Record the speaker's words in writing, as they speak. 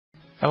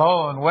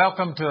Hello and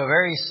welcome to a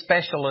very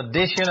special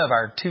edition of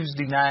our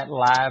Tuesday Night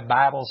Live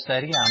Bible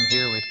Study. I'm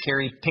here with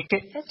Carrie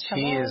Pickett.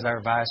 She is our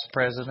Vice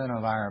President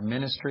of our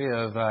Ministry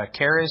of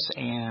Charis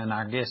and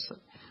I guess,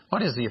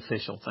 what is the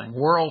official thing?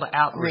 World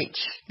Outreach.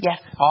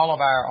 Yes. All of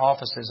our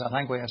offices, I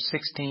think we have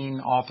 16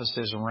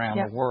 offices around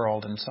the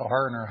world, and so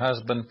her and her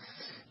husband,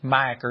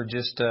 Mike, are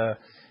just a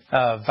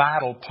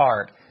vital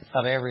part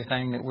of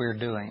everything that we're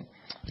doing.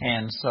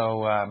 And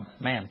so,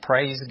 man,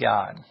 praise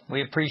God.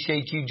 We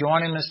appreciate you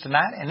joining us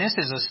tonight. And this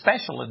is a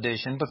special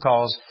edition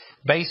because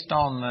based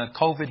on the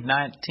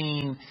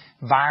COVID-19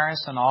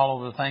 virus and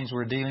all of the things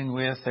we're dealing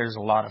with, there's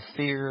a lot of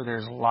fear.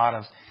 There's a lot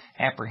of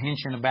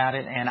apprehension about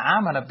it. And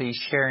I'm going to be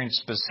sharing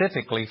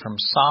specifically from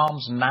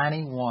Psalms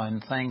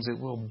 91 things that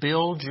will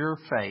build your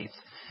faith.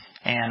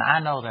 And I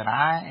know that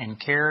I and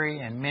Carrie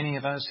and many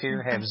of us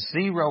here have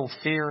zero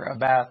fear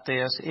about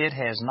this. It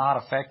has not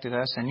affected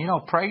us. And, you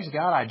know, praise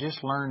God, I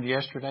just learned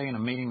yesterday in a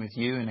meeting with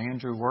you and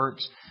Andrew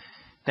Wirtz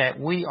that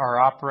we are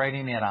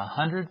operating at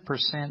 100%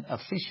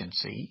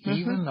 efficiency,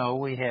 even though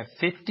we have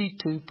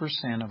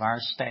 52% of our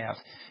staff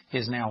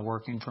is now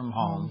working from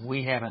home.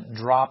 We haven't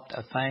dropped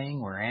a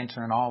thing. We're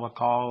answering all the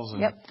calls.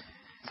 And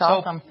It's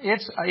awesome.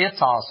 It's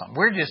awesome.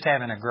 We're just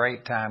having a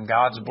great time.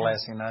 God's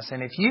blessing us.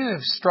 And if you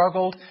have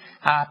struggled,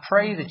 I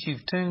pray that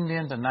you've tuned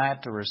in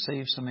tonight to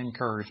receive some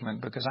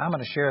encouragement, because I'm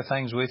going to share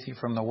things with you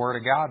from the Word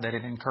of God that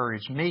have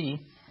encouraged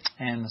me,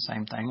 and the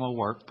same thing will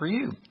work for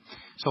you.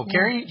 So,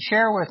 Carrie,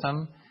 share with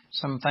them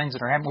some things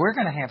that are happening. We're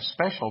going to have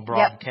special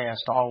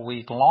broadcasts all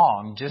week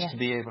long just to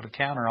be able to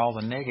counter all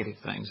the negative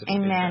things that have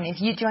been done. If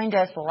you joined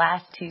us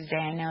last Tuesday,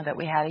 I know that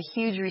we had a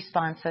huge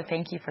response, so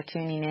thank you for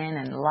tuning in,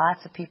 and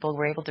lots of people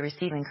were able to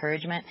receive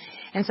encouragement.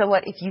 And so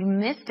if you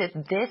missed it,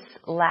 this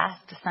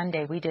last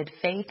Sunday we did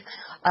Faith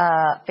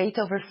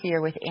Over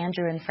Fear with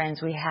Andrew and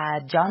friends. We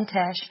had John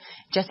Tesh,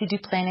 Jesse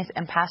Duplantis,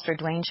 and Pastor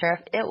Dwayne Sheriff.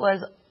 It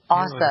was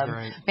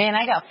awesome. Man,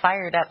 I got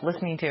fired up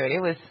listening to it. It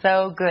was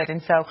so good.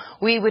 And so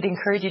we would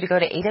encourage you to go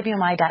to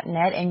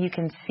awmi.net and you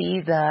can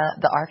see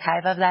the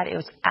archive of that. It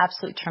was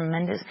absolutely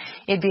tremendous.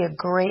 It'd be a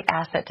great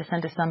asset to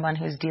send to someone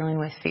who's dealing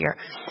with fear.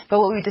 But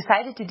what we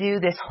decided to do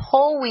this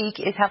whole week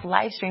is have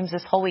live streams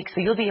this whole week.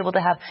 So you'll be able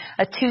to have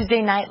a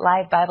Tuesday night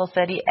live Bible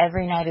study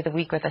every night of the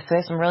week with us. So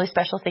there's some really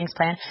special things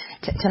planned.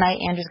 Tonight,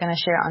 Andrew's going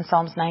to share on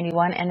Psalms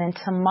 91. And then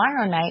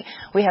tomorrow night,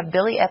 we have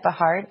Billy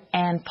Eppehard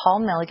and Paul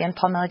Milligan.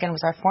 Paul Milligan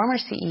was our former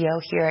CEO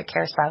here at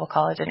Charis Bible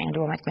College and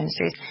Wommack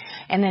Ministries.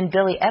 And then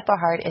Billy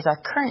Eppehard is our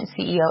current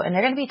CEO, and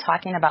they're going to be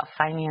talking about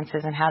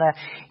finances and how to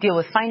deal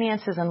with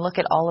finances and look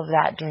at all of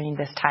that during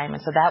this time.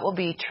 And so that will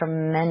be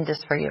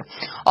tremendous for you.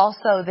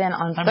 Also, then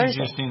on Thursday... Let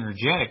me just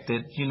interject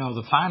that, you know,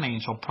 the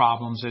financial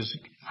problems is...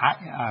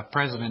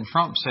 President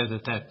Trump said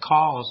that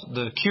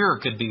the cure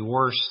could be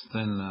worse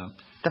than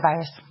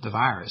the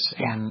virus.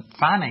 And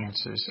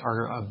finances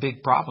are a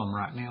big problem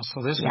right now.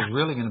 So this is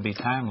really going to be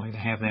timely to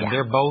have them.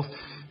 They're both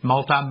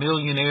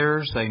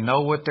multimillionaires. They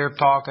know what they're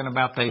talking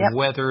about. They've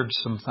weathered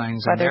some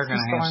things, and they're going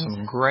to have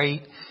some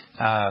great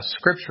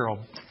scriptural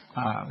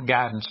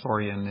guidance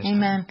for you in this.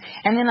 Amen.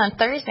 And then on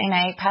Thursday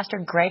night, Pastor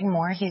Greg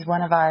Moore, he's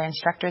one of our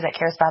instructors at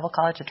Charis Bible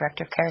College, the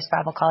director of Charis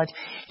Bible College.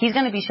 He's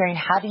going to be sharing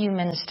how do you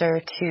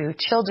minister to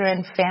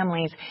children,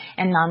 families,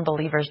 and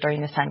non-believers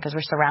during this time, because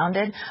we're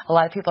surrounded. A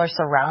lot of people are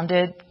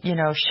surrounded, you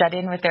know, shut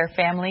in with their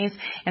families.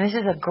 And this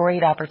is a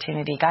great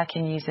opportunity. God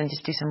can use and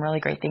just do some really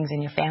great things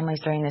in your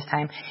families during this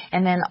time.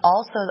 And then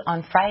also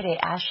on Friday,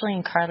 Ashley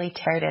and Carly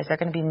Terdes, they're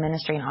going to be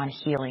ministering on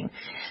healing.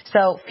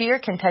 So fear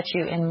can touch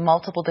you in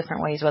multiple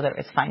different ways, whether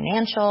it's financial,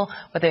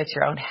 whether it's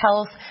your own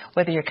health,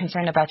 whether you're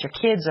concerned about your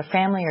kids or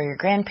family or your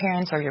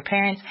grandparents or your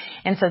parents.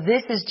 And so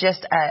this is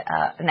just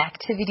an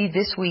activity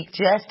this week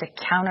just to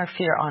counter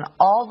fear on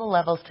all the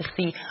levels to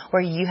see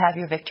where you have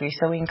your victory.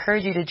 So we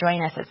encourage you to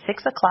join us at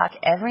 6 o'clock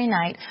every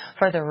night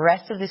for the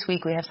rest of this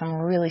week. We have some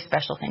really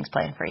special things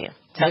planned for you.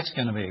 So it's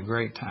going to be a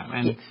great time.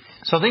 And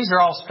so these are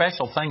all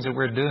special things that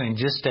we're doing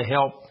just to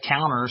help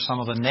counter some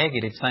of the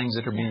negative things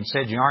that are being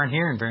said. You aren't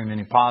hearing very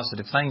many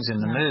positive things in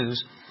the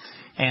news.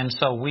 And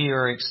so we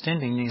are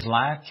extending these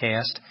live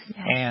casts.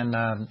 And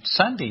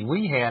Sunday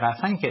we had, I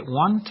think at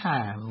one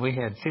time, we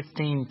had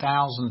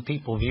 15,000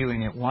 people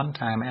viewing at one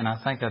time, and I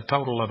think a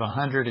total of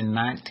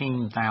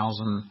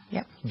 119,000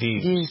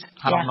 views.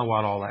 I don't know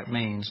what all that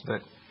means,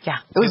 but... Yeah,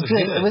 it was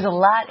good. It was a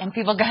lot, and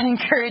people got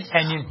encouraged.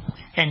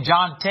 And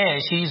John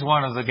Tesh, he's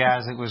one of the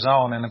guys that was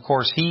on, and of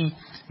course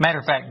matter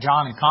of fact,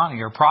 John and Connie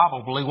are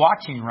probably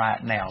watching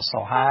right now.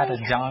 So hi to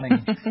John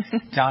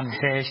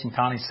Tesh and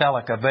Connie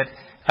Selica. But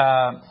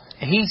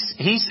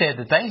he said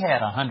that they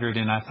had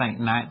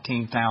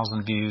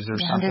 19,000 views or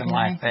something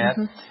like that.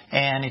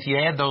 And if you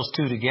add those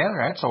two together,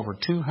 that's over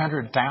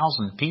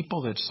 200,000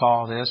 people that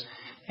saw this.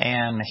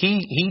 And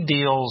he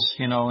deals,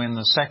 you know, in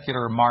the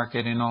secular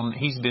market, and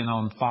he's been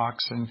on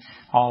Fox and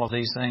all of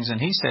these things. And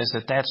he says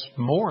that that's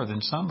more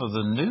than some of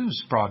the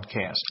news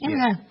broadcasts.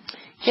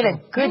 Get a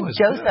good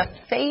dose of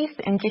faith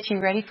and get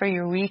you ready for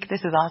your week.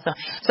 This is awesome.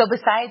 So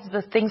besides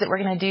the things that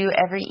we're going to do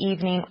every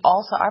evening,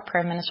 also our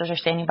prayer ministers are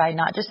standing by,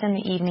 not just in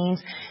the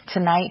evenings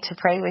tonight to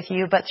pray with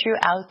you, but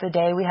throughout the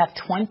day. We have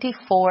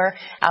 24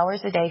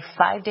 hours a day,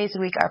 5 days a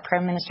week. Our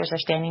prayer ministers are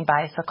standing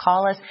by. So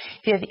call us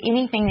if you have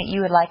anything that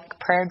you would like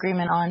prayer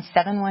agreement on,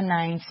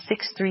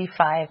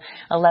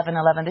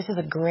 719-635-1111. This is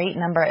a great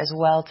number as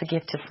well to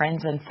give to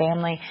friends and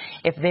family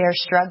if they're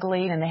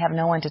struggling and they have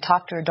no one to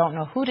talk to or don't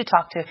know who to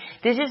talk to.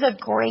 This is a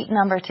great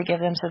number to give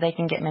them so they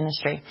can get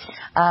ministry.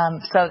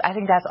 So I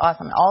think that's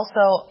awesome.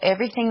 Also,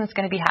 everything that's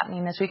going to be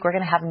happening this week, we're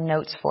going to have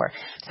notes for.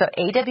 So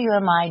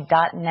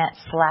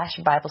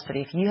awmi.net/Bible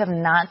study. If you have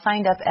not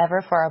signed up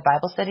ever for our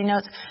Bible study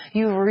notes,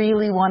 you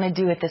really want to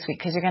do it this week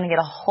because you're going to get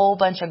a whole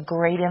bunch of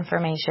great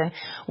information.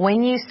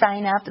 When you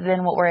sign up,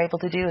 then what we're able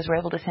to do is we're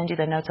able to send you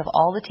the notes of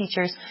all the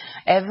teachers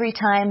every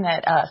time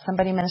that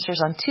somebody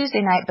ministers on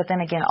Tuesday night. But then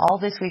again, all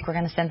this week, we're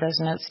going to send those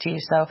notes to you.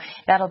 So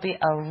that'll be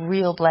a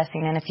real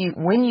blessing. And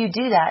when you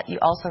do that, you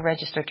also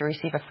register to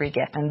receive a free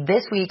gift. And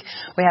this week,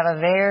 we have a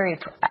very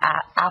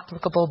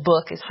applicable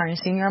book. It's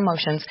Harnessing Your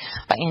Emotions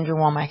by Andrew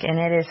Wommack, and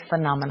it is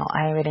phenomenal.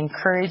 I would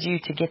encourage you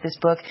to get this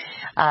book.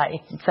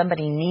 If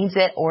somebody needs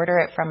it, order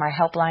it from our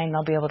helpline.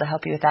 They'll be able to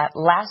help you with that.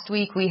 Last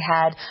week, we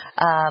had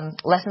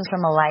Lessons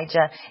from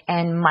Elijah,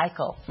 and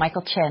Michael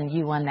Chen,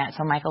 you won that.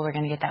 So, Michael, we're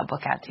going to get that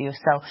book out to you.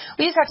 So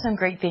we just have some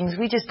great things.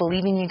 We just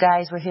believe in you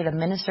guys. We're here to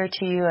minister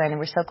to you, and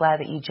we're so glad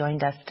that you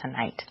joined us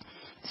tonight.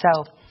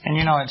 And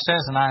you know, it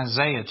says in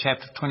Isaiah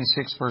chapter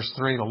 26, verse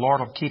 3, the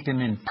Lord will keep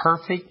him in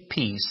perfect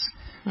peace,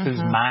 whose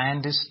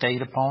mind is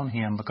stayed upon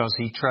him because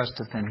he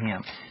trusteth in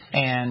him.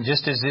 And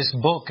just as this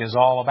book is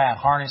all about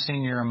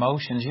harnessing your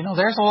emotions, you know,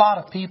 there's a lot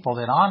of people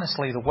that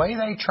honestly, the way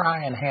they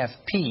try and have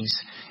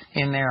peace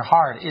in their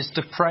heart is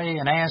to pray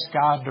and ask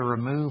God to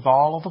remove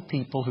all of the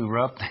people who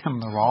rub them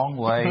the wrong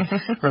way,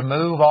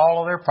 remove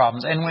all of their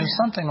problems. And when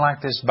something like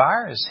this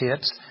virus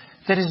hits,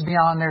 that is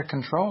beyond their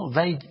control,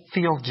 they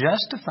feel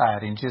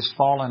justified in just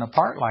falling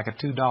apart like a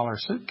 $2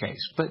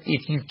 suitcase. But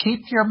if you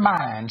keep your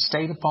mind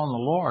stayed upon the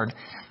Lord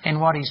and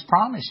what He's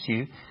promised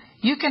you,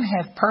 you can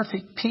have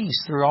perfect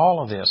peace through all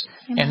of this.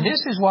 Amen. And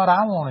this is what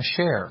I want to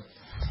share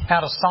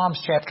out of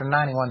Psalms chapter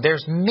 91.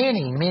 There's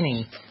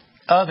many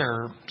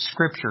other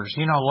scriptures.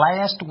 You know,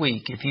 last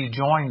week, if you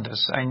joined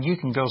us, and you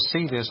can go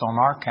see this on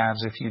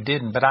archives if you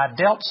didn't, but I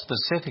dealt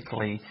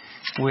specifically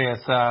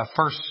with 1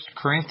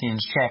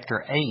 Corinthians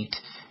chapter 8,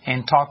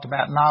 and talked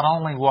about not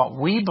only what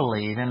we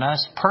believe and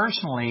us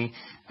personally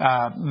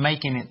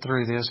making it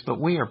through this, but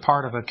we are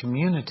part of a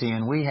community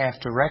and we have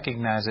to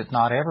recognize that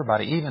not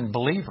everybody, even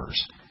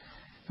believers,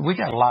 we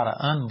got a lot of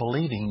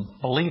unbelieving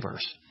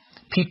believers,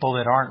 people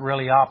that aren't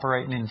really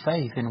operating in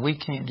faith, and we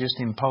can't just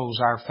impose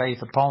our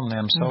faith upon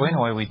them. So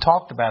anyway, we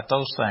talked about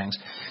those things.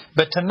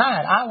 But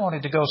tonight I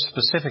wanted to go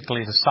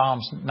specifically to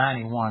Psalms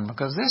 91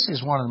 because this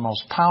is one of the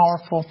most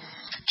powerful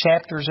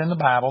chapters in the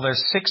Bible.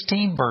 There's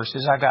 16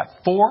 verses. I got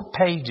 4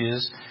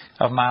 pages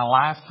of my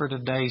Life for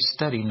Today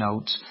study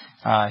notes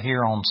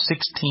here on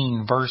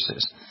 16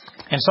 verses.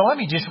 And so let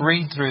me just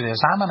read through this.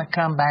 I'm going to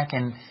come back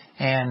and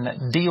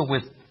deal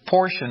with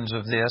portions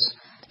of this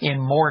in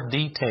more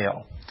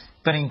detail.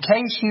 But in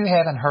case you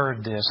haven't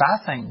heard this, I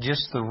think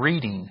just the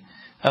reading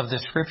of the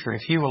Scripture,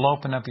 if you will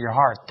open up your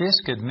heart, this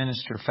could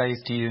minister faith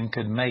to you and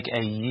could make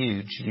a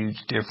huge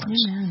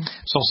difference. Amen.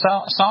 So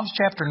Psalms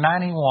chapter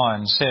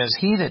 91 says,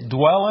 He that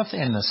dwelleth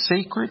in the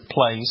secret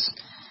place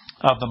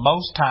of the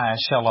Most High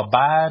shall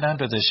abide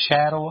under the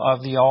shadow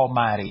of the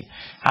Almighty.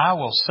 I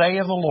will say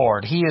of the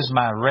Lord, He is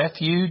my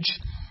refuge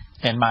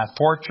and my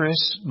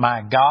fortress,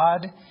 my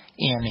God,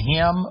 in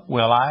Him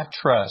will I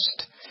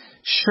trust.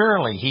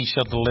 Surely He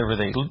shall deliver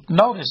thee.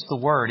 Notice the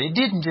word. It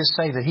didn't just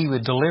say that He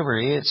would deliver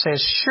you. It says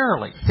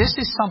surely. This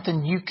is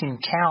something you can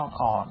count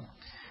on.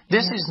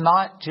 This is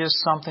not just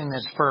something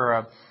that's for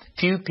a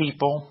few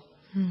people,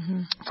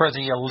 for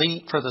the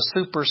elite, for the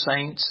super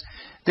saints.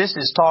 This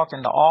is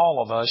talking to all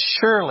of us.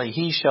 Surely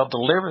He shall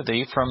deliver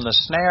thee from the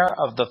snare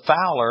of the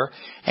fowler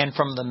and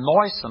from the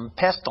noisome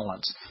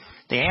pestilence.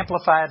 The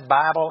Amplified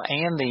Bible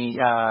and the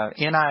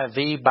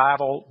NIV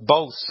Bible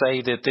both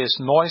say that this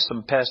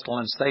noisome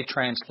pestilence, they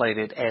translate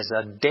it as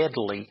a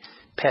deadly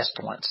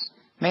pestilence.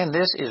 Man,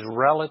 this is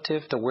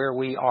relative to where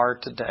we are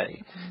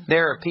today.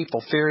 There are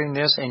people fearing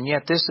this, and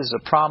yet this is a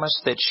promise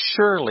that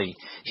surely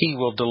He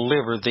will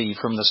deliver thee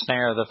from the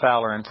snare of the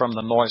fowler and from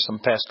the noisome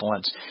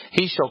pestilence.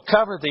 He shall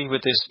cover thee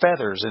with His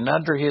feathers, and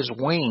under His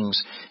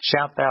wings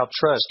shalt thou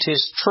trust.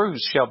 His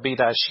truth shall be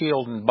thy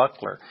shield and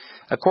buckler.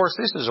 Of course,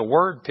 this is a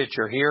word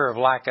picture here of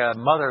like a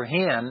mother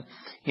hen,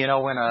 you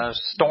know, when a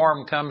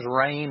storm comes,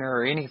 rain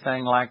or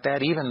anything like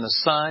that, even the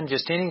sun,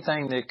 just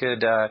anything that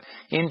could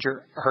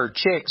injure her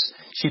chicks,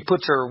 she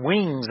puts her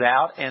wings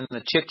out and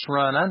the chicks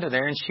run under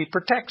there and she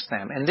protects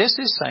them. And this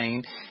is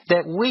saying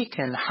that we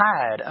can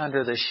hide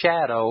under the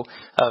shadow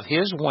of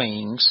His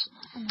wings,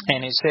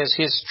 and it says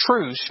His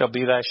truth shall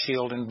be thy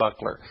shield and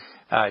buckler.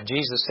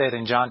 Jesus said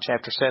in John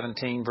chapter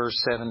 17, verse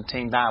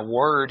 17, Thy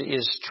word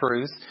is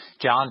truth.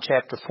 John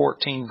chapter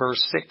 14,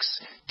 verse 6,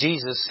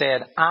 Jesus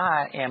said,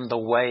 I am the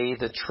way,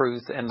 the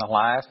truth, and the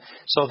life.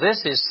 So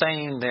this is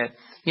saying that,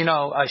 you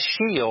know, a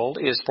shield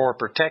is for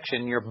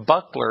protection. Your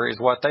buckler is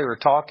what they were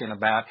talking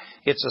about.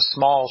 It's a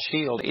small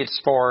shield. It's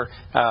for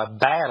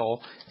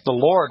battle. The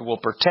Lord will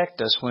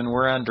protect us when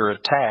we're under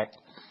attack.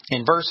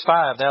 In verse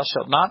 5, Thou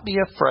shalt not be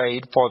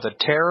afraid for the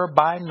terror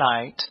by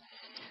night,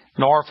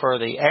 nor for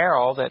the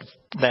arrow that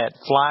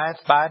flieth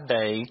by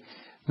day,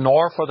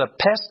 nor for the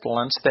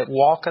pestilence that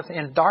walketh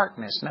in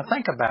darkness. Now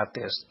think about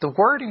this. The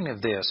wording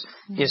of this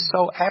is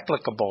so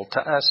applicable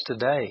to us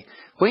today.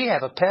 We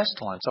have a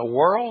pestilence, a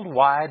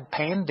worldwide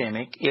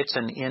pandemic. It's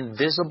an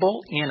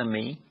invisible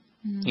enemy.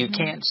 You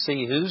can't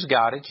see who's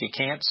got it. You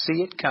can't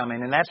see it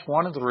coming. And that's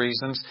one of the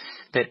reasons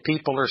that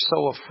people are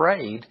so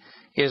afraid,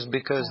 is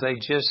because they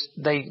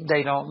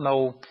don't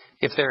know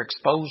if they're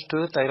exposed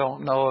to it. They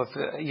don't know if,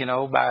 you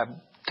know, by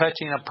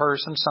touching a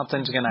person,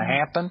 something's going to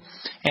happen.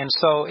 And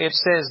so it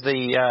says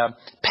the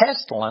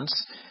pestilence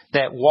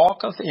that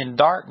walketh in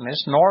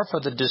darkness, nor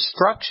for the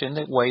destruction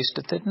that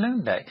wasteth at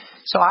noonday.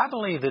 So I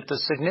believe that the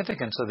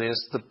significance of this,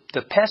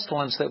 the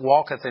pestilence that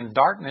walketh in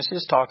darkness,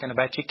 is talking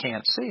about you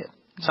can't see it.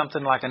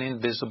 Something like an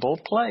invisible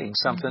plague,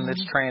 something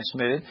that's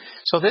transmitted.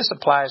 So this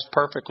applies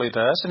perfectly to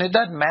us. And it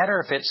doesn't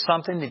matter if it's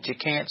something that you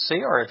can't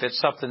see or if it's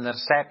something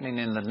that's happening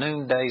in the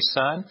noonday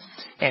sun.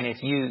 And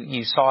if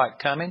you saw it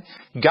coming,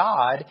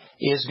 God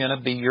is going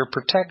to be your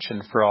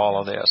protection for all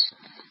of this.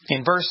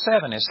 In verse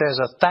 7, it says,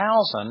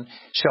 1,000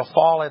 shall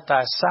fall at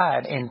thy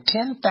side, and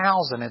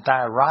 10,000 at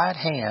thy right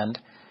hand,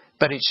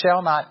 but it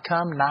shall not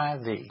come nigh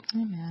thee.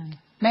 Amen.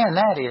 Man,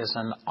 that is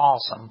an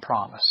awesome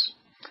promise.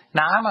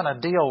 Now, I'm going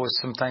to deal with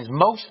some things.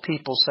 Most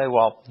people say,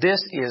 well,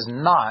 this is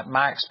not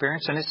my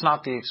experience, and it's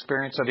not the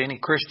experience of any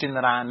Christian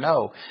that I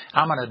know.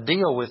 I'm going to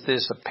deal with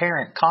this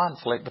apparent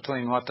conflict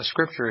between what the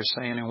Scripture is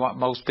saying and what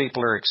most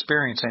people are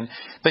experiencing.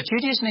 But you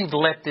just need to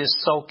let this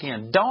soak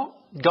in. Don't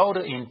go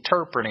to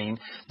interpreting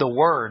the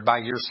Word by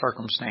your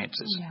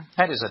circumstances. Yeah.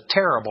 That is a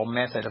terrible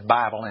method of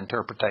Bible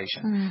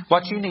interpretation.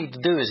 What you need to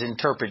do is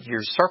interpret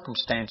your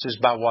circumstances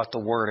by what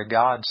the Word of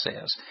God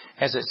says.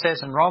 As it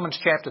says in Romans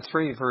chapter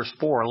 3, verse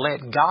 4,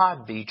 let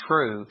God be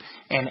true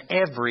and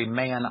every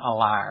man a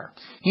liar.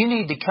 You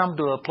need to come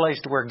to a place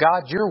to where,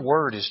 God, your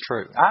Word is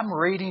true. I'm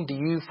reading to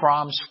you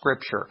from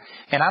Scripture,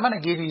 and I'm going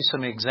to give you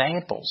some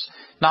examples.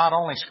 Not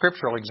only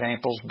scriptural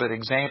examples, but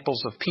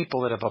examples of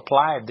people that have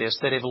applied this,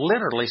 that have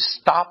literally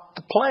stopped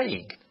the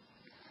plague.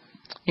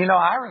 You know,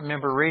 I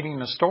remember reading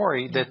the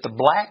story that the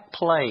Black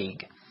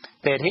Plague,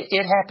 that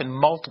it happened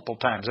multiple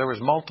times. There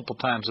was multiple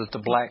times that the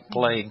Black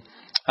Plague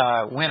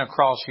went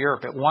across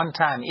Europe. At one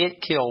time,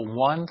 it killed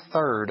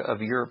 1/3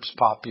 of Europe's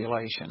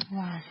population.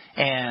 Wow.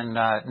 And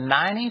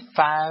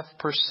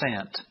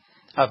 95%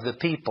 of the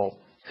people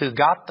who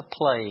got the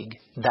plague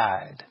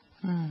died.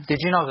 Did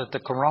you know that the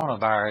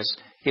coronavirus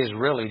is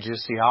really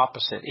just the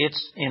opposite?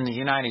 It's in the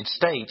United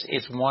States,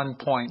 it's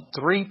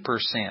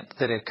 1.3%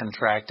 that have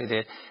contracted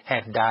it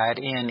have died.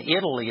 In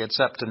Italy, it's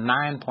up to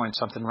 9 point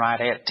something,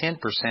 right at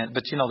 10%.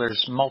 But you know,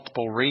 there's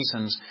multiple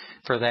reasons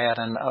for that.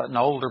 And an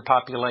older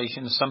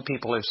population, some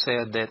people have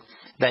said that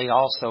they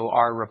also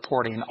are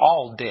reporting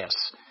all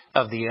deaths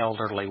of the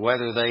elderly,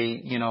 whether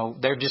they, you know,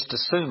 they're just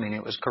assuming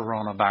it was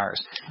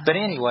coronavirus. But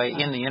anyway,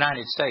 in the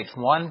United States,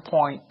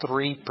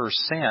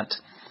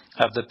 1.3%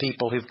 of the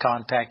people who've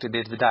contacted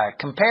it have died.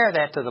 Compare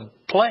that to the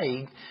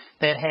plague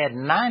that had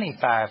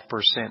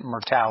 95%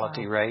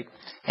 mortality rate.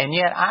 And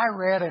yet I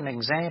read an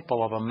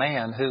example of a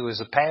man who was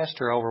a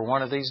pastor over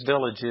one of these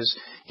villages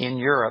in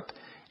Europe,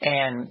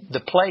 and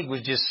the plague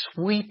was just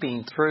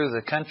sweeping through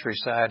the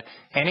countryside.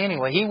 And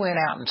anyway, he went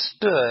out and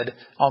stood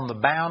on the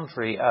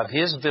boundary of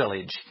his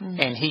village,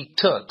 and he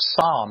took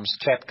Psalms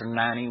chapter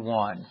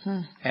 91.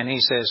 And he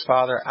says,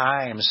 Father,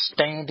 I am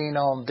standing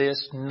on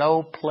this.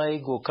 No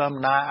plague will come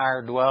nigh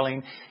our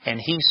dwelling.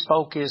 And he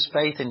spoke his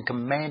faith and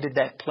commanded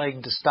that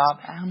plague to stop.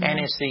 Amen. And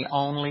it's the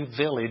only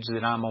village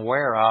that I'm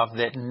aware of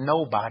that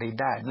nobody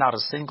died. Not a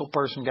single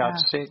person got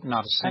sick.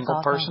 Not a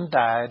single person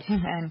died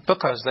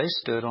because they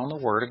stood on the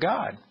Word of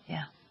God.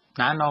 Yeah.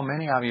 Now, I know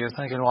many of you are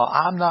thinking, well,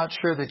 I'm not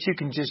sure that you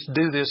can just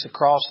do this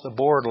across the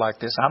board like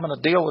this. I'm going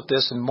to deal with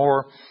this in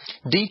more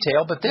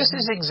detail, but this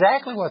is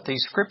exactly what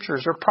these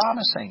scriptures are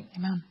promising.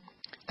 Amen.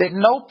 That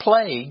no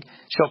plague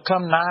shall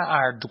come nigh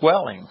our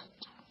dwelling.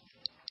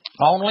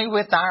 Only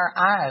with our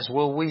eyes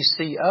will we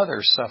see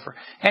others suffer.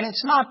 And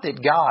it's not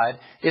that God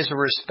is a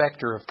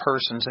respecter of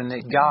persons and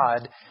that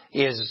God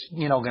is,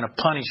 you know, going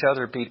to punish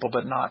other people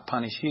but not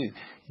punish you.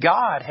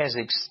 God has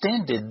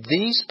extended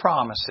these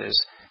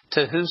promises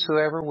to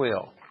whosoever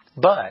will.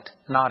 But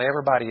not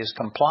everybody is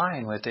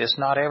complying with this.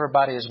 Not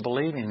everybody is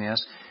believing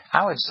this.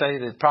 I would say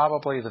that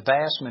probably the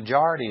vast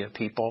majority of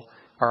people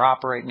are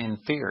operating in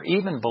fear,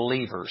 even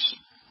believers.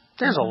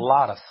 There's a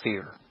lot of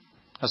fear.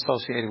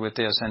 associated with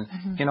this.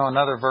 And,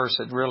 another verse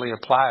that really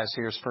applies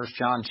here is 1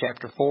 John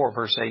chapter 4,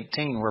 verse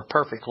 18, where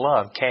perfect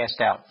love casts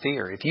out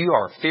fear. If you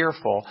are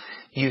fearful,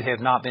 you have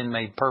not been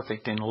made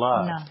perfect in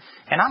love. No.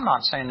 And I'm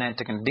not saying that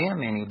to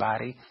condemn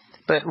anybody,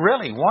 but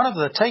really one of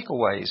the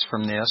takeaways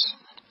from this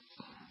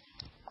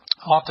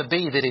ought to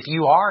be that if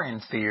you are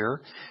in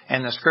fear,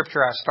 and the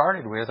scripture I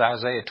started with,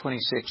 Isaiah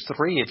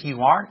 26:3, if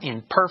you aren't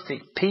in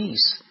perfect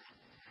peace,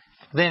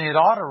 then it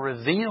ought to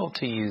reveal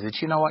to you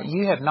that, you know what,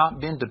 you have not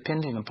been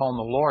depending upon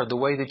the Lord the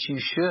way that you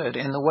should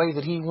and the way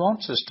that He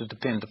wants us to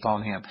depend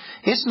upon Him.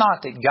 It's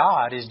not that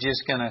God is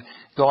just going to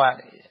go out.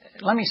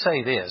 Let me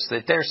say this,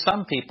 that there's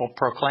some people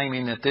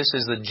proclaiming that this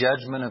is the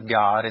judgment of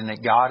God and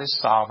that God is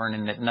sovereign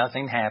and that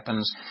nothing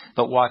happens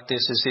but what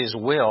this is His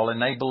will, and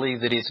they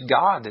believe that it's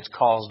God that's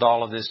caused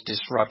all of this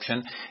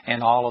disruption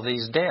and all of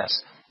these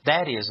deaths.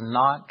 That is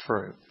not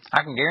true.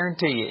 I can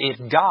guarantee you,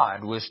 if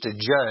God was to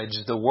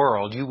judge the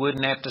world, you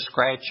wouldn't have to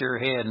scratch your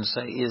head and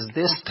say, is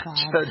this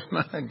the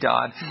judgment of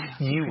God?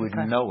 You would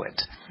know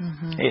it.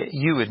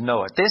 You would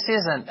know it. This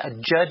isn't a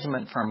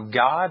judgment from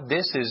God.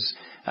 This is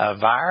a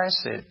virus.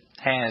 It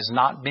has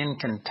not been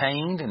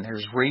contained, and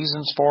there's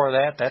reasons for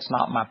that. That's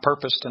not my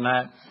purpose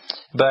tonight.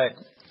 But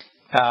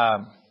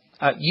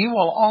you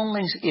will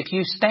only, if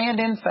you stand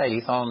in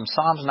faith on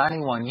Psalms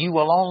 91, you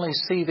will only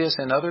see this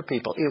in other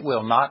people. It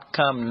will not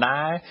come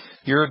nigh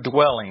your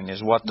dwelling,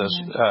 is what the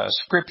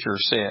Scripture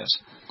says.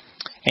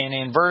 And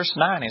in verse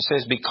 9 it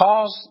says,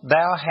 because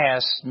thou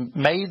hast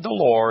made the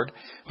Lord,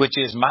 which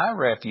is my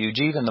refuge,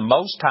 even the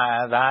Most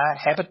High, thy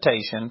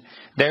habitation,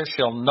 there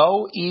shall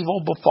no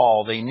evil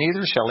befall thee,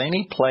 neither shall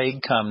any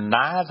plague come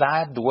nigh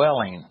thy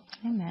dwelling.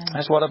 Amen.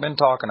 That's what I've been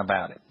talking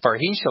about. For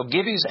He shall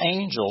give His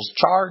angels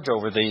charge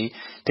over thee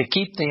to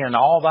keep thee in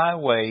all thy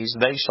ways.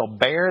 They shall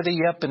bear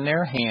thee up in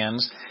their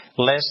hands,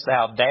 lest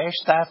thou dash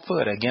thy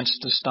foot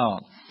against a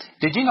stone.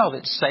 Did you know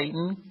that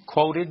Satan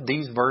quoted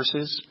these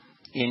verses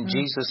in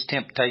Jesus'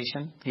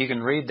 temptation? You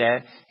can read that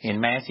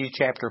in Matthew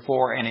chapter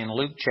 4 and in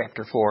Luke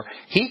chapter 4.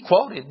 He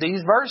quoted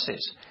these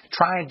verses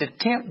trying to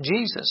tempt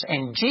Jesus.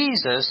 And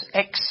Jesus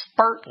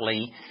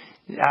expertly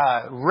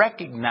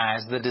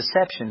recognized the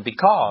deception,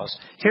 because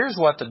here's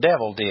what the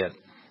devil did.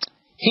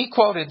 He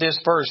quoted this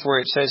verse where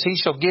it says, He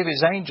shall give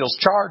His angels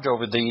charge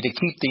over thee to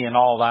keep thee in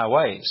all thy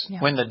ways. Yeah.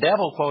 When the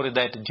devil quoted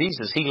that to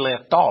Jesus, he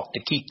left off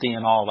to keep thee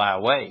in all thy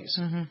ways.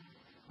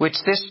 Which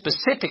this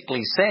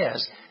specifically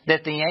says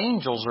that the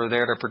angels are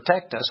there to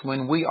protect us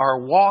when we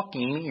are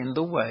walking in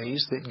the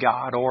ways that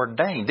God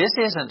ordained. This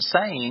isn't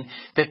saying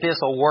that this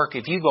will work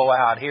if you go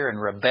out here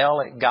and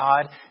rebel at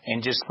God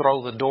and just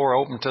throw the door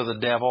open to the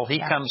devil. He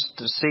comes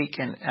to seek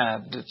and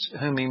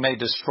whom He may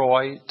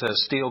destroy, to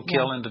steal,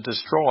 kill, and to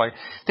destroy.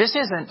 This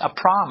isn't a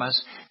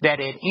promise that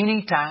at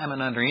any time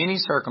and under any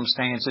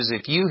circumstances,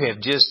 if you have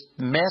just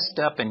messed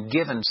up and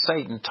given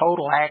Satan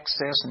total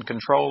access and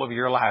control of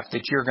your life,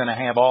 that you're going to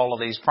have all of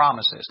these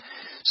promises.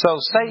 So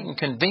Satan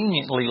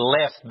conveniently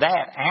left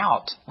that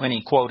out when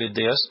he quoted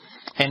this.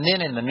 And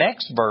then in the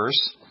next verse,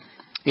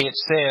 it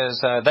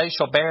says, they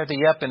shall bear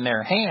thee up in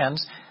their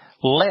hands,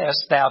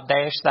 lest thou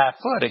dash thy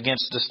foot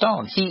against a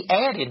stone. He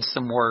added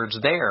some words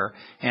there.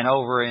 And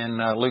over in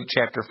Luke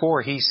chapter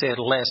 4, he said,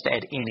 lest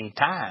at any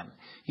time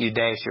you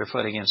dash your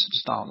foot against a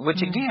stone,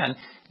 which again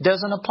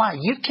doesn't apply.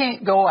 You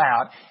can't go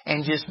out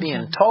and just be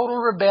in total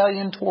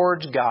rebellion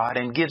towards God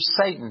and give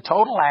Satan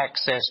total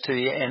access to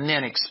you and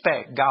then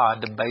expect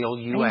God to bail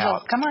you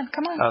out come on.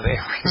 of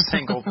every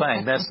single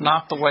thing. That's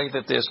not the way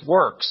that this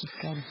works.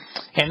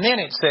 And then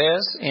it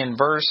says in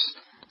verse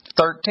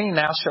 13,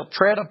 thou shalt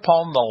tread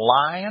upon the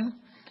lion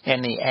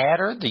and the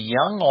adder, the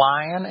young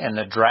lion and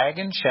the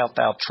dragon shalt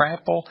thou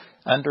trample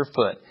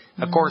underfoot.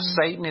 Of course,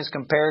 Satan is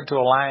compared to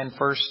a lion.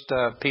 1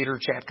 Peter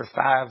chapter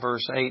 5,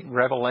 verse 8,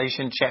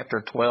 Revelation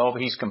chapter 12,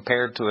 he's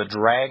compared to a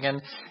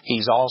dragon.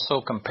 He's also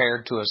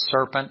compared to a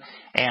serpent.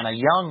 And a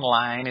young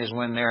lion is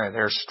when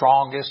they're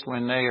strongest,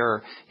 when they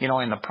are,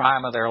 in the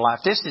prime of their life.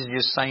 This is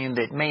just saying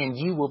that, man,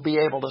 you will be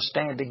able to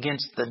stand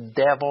against the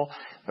devil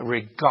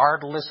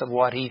regardless of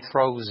what he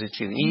throws at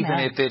you. Even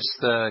if it's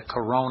the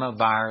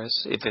coronavirus,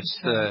 if it's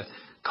the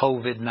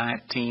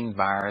COVID-19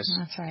 virus.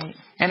 That's right.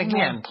 And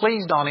again,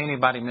 please don't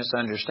anybody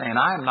misunderstand.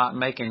 I am not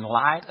making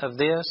light of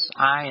this.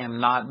 I am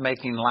not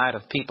making light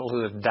of people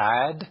who have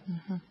died.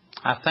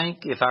 I think,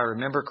 if I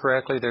remember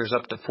correctly, there's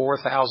up to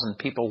 4,000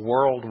 people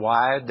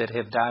worldwide that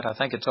have died. I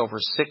think it's over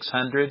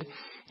 600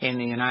 in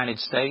the United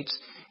States.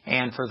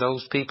 And for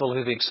those people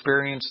who've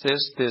experienced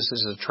this, this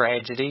is a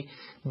tragedy.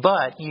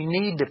 But you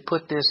need to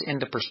put this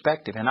into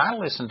perspective. And I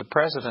listened to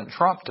President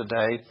Trump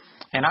today,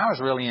 and I was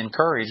really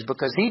encouraged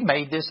because he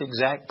made this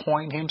exact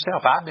point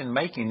himself. I've been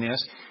making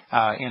this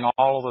in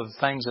all of the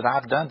things that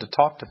I've done to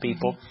talk to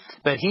people.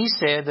 But he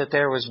said that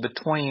there was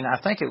between,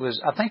 I think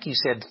he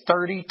said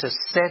 30 to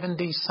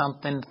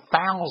 70-something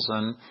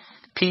thousand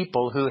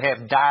people who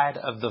have died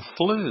of the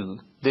flu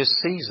this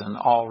season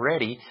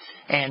already.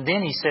 And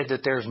then he said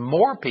that there's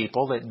more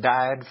people that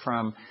died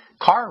from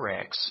car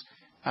wrecks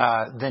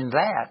than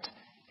that.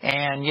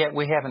 And yet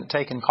we haven't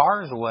taken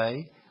cars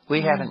away.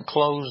 We haven't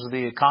closed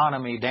the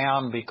economy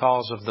down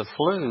because of the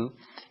flu.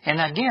 And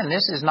again,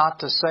 this is not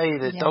to say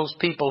that those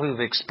people who've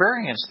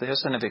experienced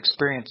this and have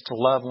experienced a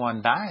loved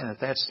one dying,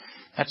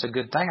 that's a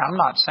good thing. I'm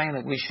not saying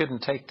that we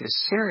shouldn't take this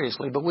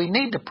seriously, but we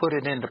need to put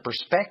it into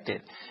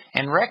perspective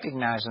and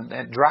recognizing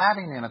that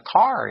driving in a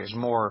car is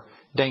more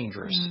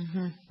dangerous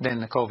than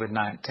the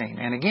COVID-19.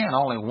 And again,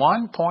 only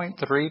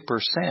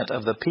 1.3%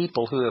 of the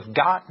people who have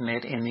gotten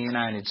it in the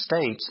United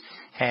States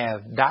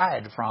have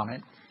died from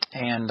it.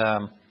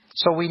 And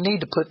so we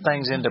need to put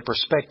things into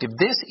perspective.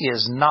 This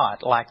is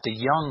not like the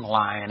young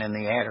lion and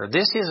the adder.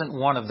 This isn't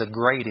one of the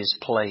greatest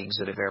plagues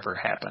that have ever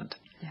happened.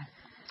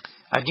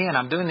 Again,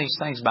 I'm doing these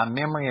things by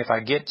memory. If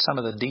I get some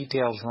of the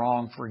details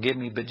wrong, forgive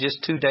me. But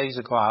just 2 days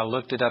ago, I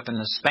looked it up, in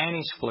the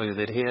Spanish flu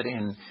that hit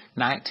in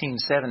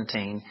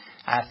 1917,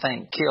 I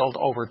think killed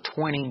over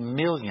 20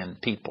 million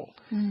people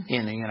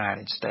in the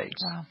United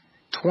States. Wow.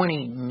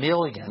 20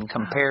 million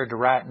compared to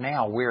right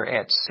now, we're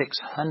at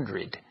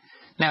 600.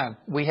 Now,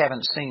 we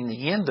haven't seen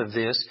the end of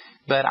this,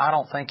 but I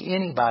don't think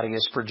anybody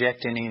is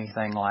projecting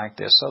anything like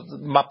this. So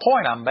my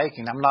point I'm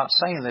making, I'm not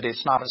saying that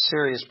it's not a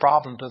serious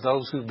problem to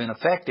those who've been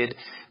affected,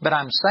 but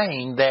I'm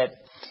saying that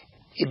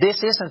this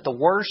isn't the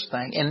worst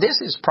thing, and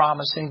this is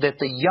promising that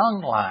the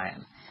young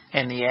lion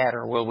and the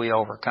adder will be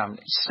overcome.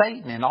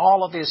 Satan in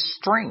all of his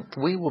strength,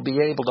 we will be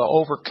able to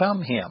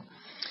overcome him.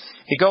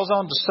 He goes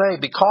on to say,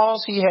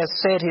 because he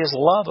has set his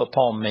love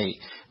upon me,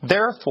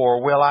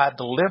 therefore will I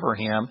deliver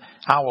him.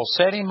 I will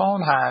set him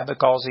on high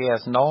because he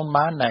hath known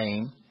my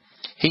name.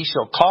 He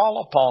shall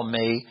call upon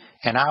me,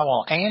 and I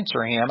will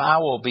answer him. I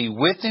will be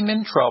with him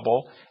in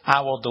trouble. I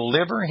will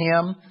deliver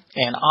him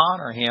and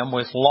honor him.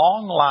 With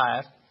long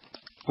life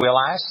will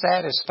I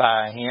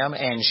satisfy him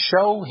and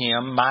show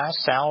him my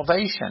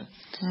salvation.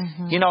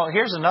 You know,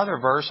 here's another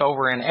verse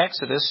over in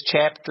Exodus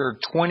chapter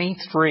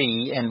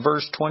 23 and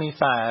verse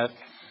 25.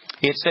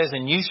 It says,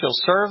 and you shall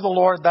serve the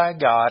Lord thy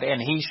God,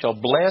 and he shall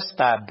bless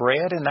thy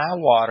bread and thy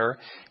water,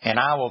 and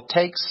I will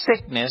take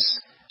sickness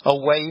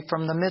away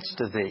from the midst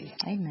of thee.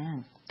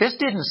 Amen. This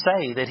didn't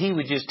say that he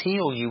would just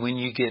heal you when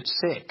you get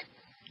sick.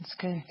 That's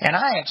good. And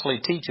I actually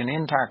teach an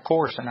entire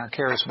course in our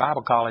Charis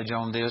Bible College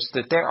on this,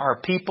 that there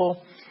are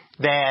people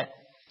that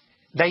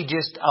they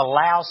just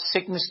allow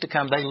sickness to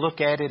come. They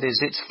look at it as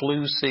it's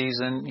flu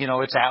season, you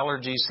know, it's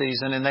allergy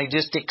season, and they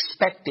just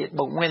expect it.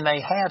 But when they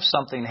have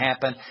something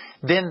happen,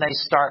 then they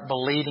start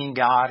believing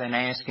God and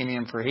asking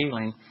Him for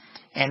healing.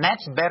 And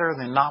that's better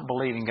than not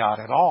believing God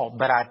at all.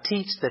 But I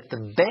teach that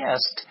the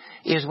best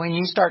is when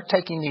you start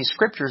taking these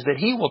scriptures, that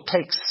He will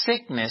take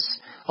sickness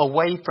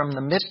away from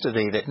the midst of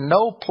thee, that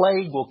no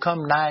plague will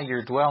come nigh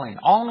your dwelling.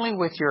 Only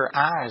with your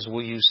eyes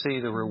will you see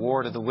the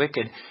reward of the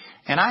wicked.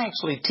 And I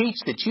actually teach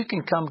that you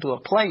can come to a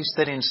place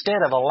that instead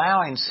of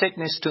allowing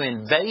sickness to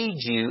invade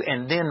you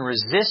and then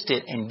resist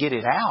it and get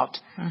it out,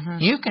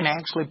 you can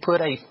actually put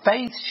a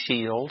faith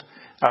shield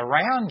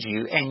around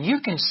you and you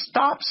can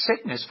stop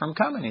sickness from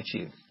coming at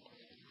you.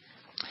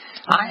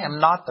 I am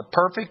not the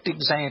perfect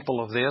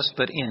example of this,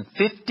 but in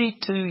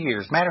 52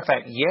 years, matter of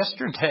fact,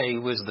 yesterday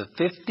was the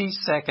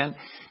 52nd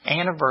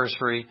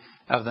anniversary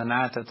of the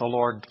night that the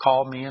Lord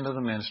called me into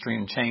the ministry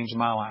and changed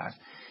my life.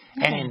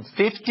 And in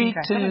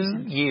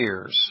 52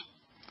 years,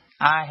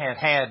 I have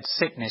had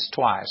sickness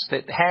twice.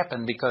 That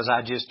happened because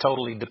I just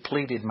totally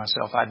depleted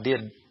myself. I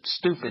did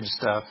stupid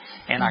stuff,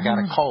 and I got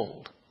a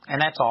cold.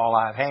 And that's all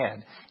I've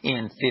had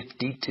in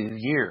 52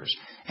 years.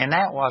 And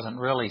that wasn't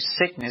really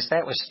sickness.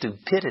 That was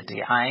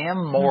stupidity. I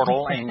am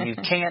mortal, and you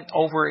can't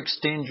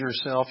overextend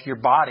yourself. Your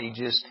body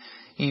just,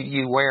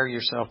 you wear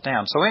yourself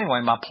down. So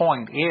anyway, my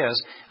point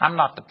is, I'm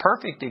not the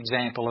perfect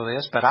example of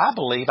this, but I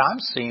believe I'm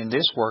seeing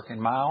this work in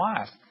my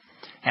life.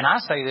 And I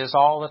say this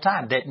all the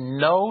time, that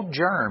no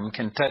germ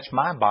can touch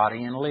my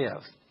body and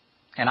live.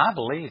 And I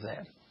believe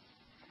that.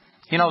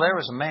 You know, there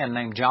was a man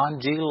named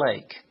John G.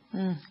 Lake,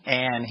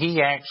 and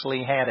he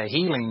actually had a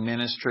healing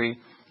ministry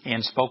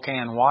in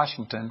Spokane,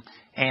 Washington,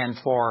 and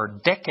for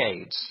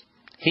decades,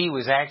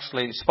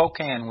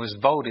 Spokane was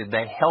voted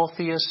the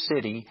healthiest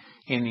city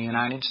in the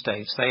United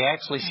States. They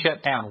actually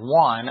shut down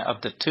one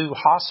of the two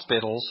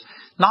hospitals,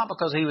 not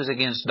because he was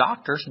against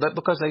doctors, but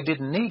because they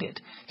didn't need it.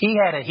 He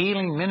had a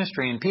healing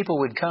ministry, and people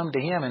would come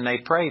to him, and they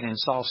prayed and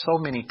saw so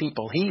many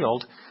people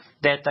healed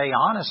that they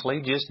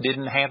honestly just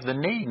didn't have the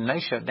need, and they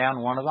shut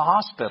down one of the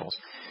hospitals.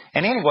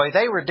 And anyway,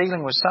 they were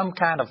dealing with some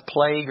kind of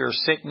plague or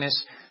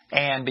sickness,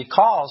 and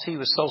because he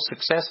was so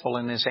successful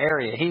in this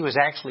area, he was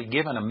actually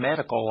given a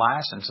medical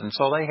license. And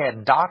so they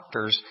had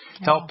doctors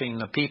helping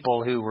the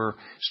people who were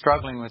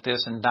struggling with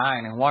this and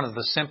dying. And one of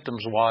the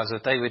symptoms was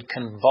that they would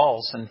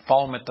convulse and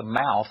foam at the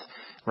mouth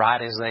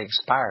right as they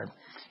expired.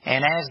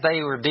 And as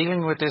they were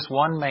dealing with this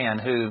one man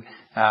who,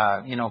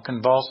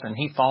 convulsed and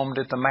he foamed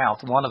at the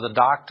mouth, one of the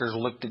doctors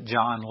looked at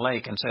John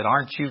Lake and said,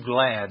 "Aren't you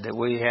glad that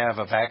we have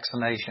a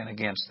vaccination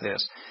against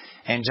this?"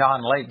 And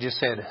John Lake just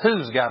said,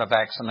 "Who's got a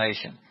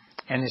vaccination?"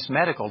 And this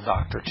medical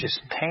doctor just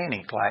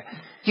panicked, like,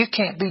 "You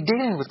can't be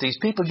dealing with these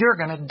people. You're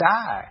going to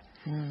die."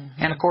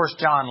 And, of course,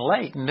 John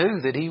Lake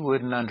knew that he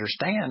wouldn't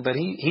understand, but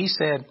he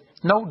said,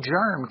 No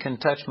germ can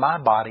touch my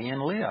body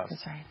and live.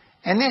 That's right.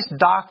 And this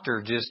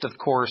doctor just, of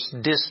course,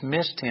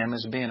 dismissed him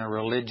as being a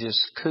religious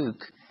kook,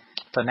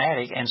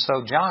 fanatic. And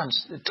so John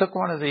took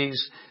one of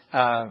these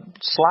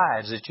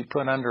slides that you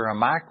put under a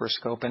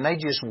microscope, and they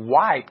just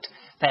wiped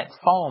that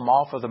foam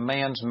off of the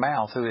man's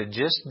mouth who had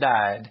just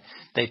died.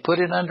 They put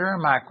it under a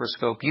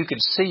microscope. You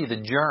could see the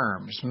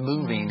germs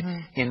moving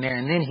in there,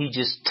 and then he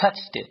just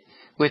touched it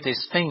with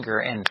his finger,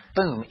 and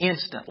boom,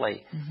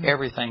 instantly,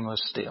 everything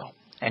was still.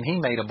 And he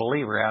made a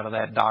believer out of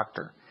that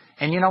doctor.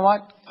 And you know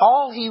what?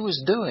 All he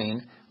was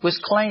doing was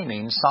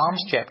claiming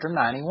Psalms chapter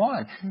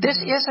 91. This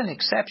isn't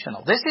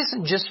exceptional. This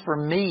isn't just for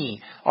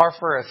me or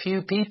for a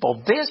few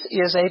people. This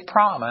is a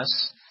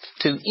promise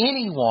to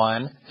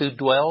anyone who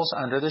dwells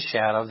under the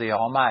shadow of the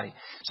Almighty.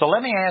 So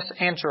let me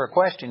answer a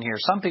question here.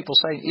 Some people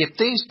say, if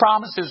these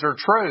promises are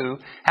true,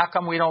 how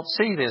come we don't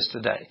see this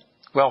today?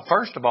 Well,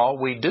 first of all,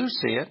 we do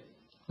see it.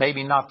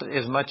 Maybe not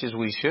as much as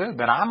we should,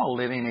 but I'm a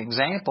living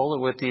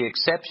example, with the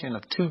exception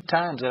of 2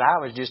 times that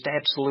I was just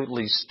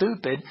absolutely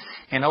stupid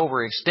and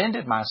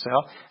overextended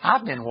myself.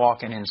 I've been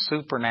walking in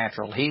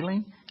supernatural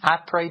healing. I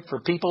prayed for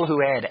people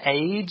who had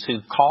AIDS, who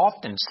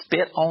coughed and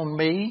spit on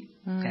me,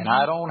 and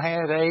I don't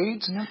have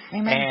AIDS. No.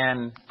 Amen.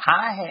 And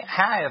I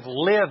have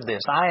lived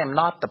this. I am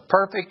not the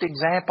perfect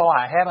example.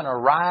 I haven't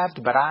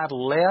arrived, but I've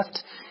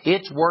left.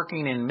 It's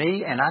working in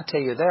me, and I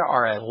tell you, there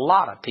are a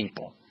lot of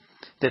people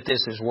that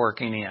this is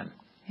working in.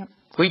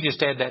 We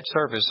just had that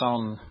service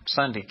on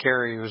Sunday.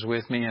 Carrie was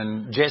with me,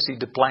 and Jesse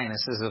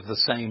Duplantis is of the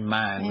same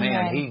mind.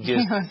 Man, he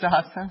was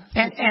awesome.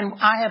 And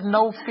I have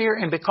no fear,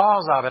 and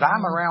because of it,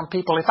 I'm around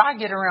people. If I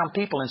get around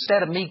people,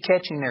 instead of me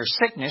catching their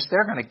sickness,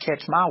 they're going to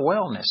catch my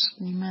wellness.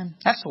 Amen.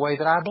 That's the way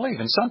that I believe.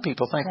 And some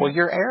people think, well,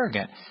 you're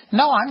arrogant.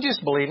 No, I'm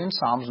just believing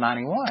Psalms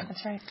 91.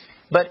 That's right.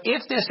 But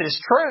if this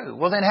is true,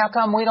 well, then how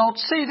come we don't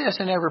see this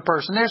in every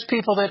person? There's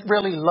people that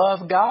really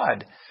love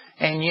God,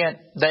 and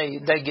yet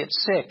they get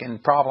sick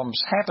and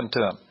problems happen to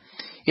them.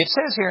 It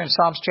says here in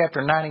Psalms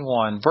chapter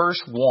 91,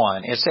 verse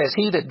 1, it says,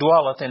 He that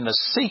dwelleth in the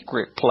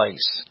secret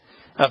place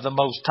of the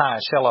Most High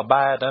shall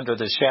abide under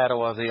the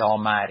shadow of the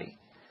Almighty.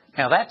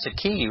 Now that's a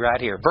key right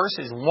here.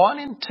 Verses 1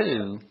 and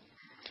 2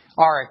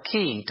 are a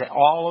key to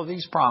all of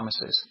these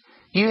promises.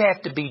 You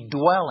have to be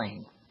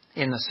dwelling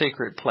in the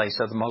secret place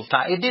of the Most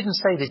High. It didn't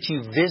say that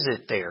you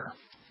visit there.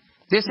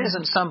 This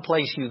isn't some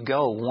place you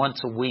go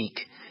once a week.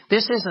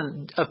 This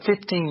isn't a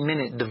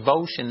 15-minute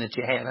devotion that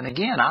you have. And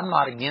again, I'm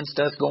not against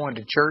us going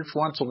to church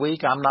once a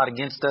week. I'm not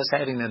against us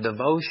having a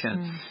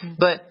devotion.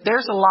 But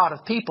there's a lot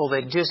of people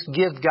that just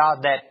give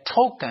God that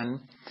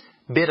token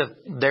bit of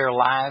their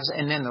lives,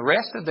 and then the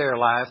rest of their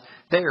life,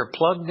 they are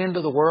plugged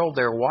into the world.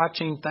 They're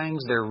watching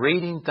things. They're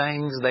reading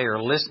things. They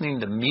are listening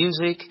to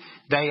music.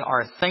 They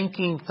are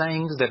thinking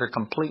things that are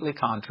completely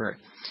contrary.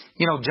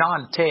 You know,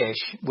 John Tesh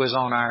was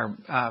on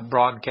our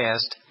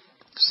broadcast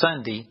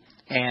Sunday,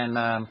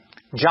 and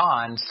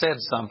John said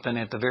something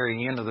at the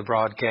very end of the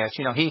broadcast.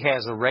 You know, he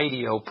has a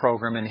radio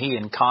program, and he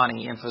and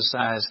Connie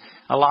emphasize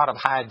a lot of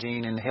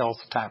hygiene and health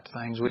type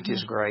things, which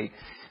is great.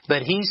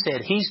 But he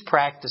said he's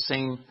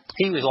practicing,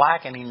 he was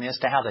likening this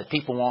to how that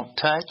people won't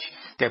touch.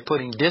 They're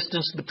putting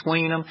distance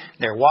between them.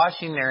 They're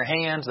washing their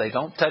hands. They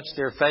don't touch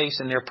their face,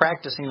 and they're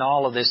practicing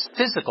all of this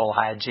physical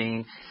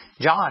hygiene.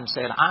 John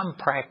said, I'm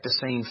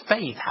practicing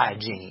faith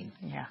hygiene.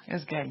 Yeah, it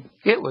was good.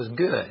 It was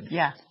good.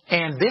 Yeah.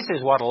 And this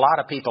is what a lot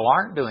of people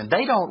aren't doing.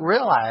 They don't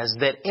realize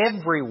that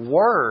every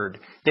word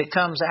that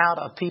comes out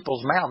of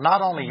people's mouth,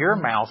 not only your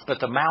mouth, but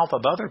the mouth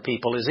of other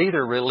people, is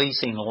either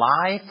releasing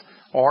life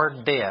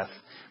or death.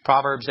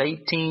 Proverbs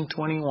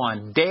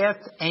 18:21, death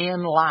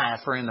and life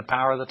are in the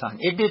power of the tongue.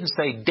 It didn't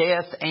say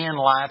death and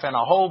life and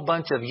a whole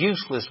bunch of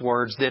useless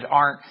words that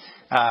aren't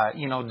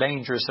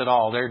dangerous at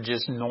all. They're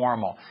just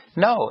normal.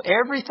 No,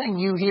 everything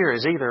you hear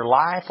is either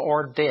life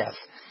or death.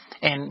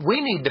 And we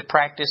need to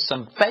practice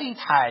some faith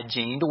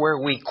hygiene to where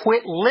we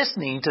quit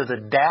listening to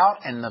the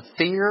doubt and the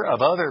fear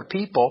of other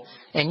people,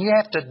 and you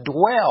have to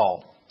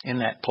dwell in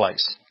that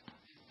place.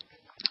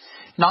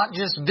 Not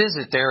just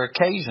visit there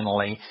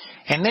occasionally.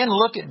 And then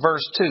look at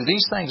verse 2.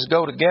 These things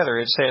go together.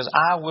 It says,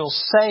 I will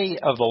say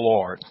of the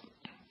Lord,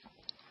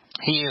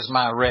 He is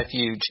my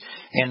refuge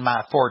and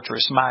my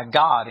fortress, my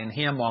God, in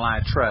Him will I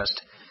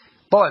trust.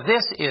 Boy,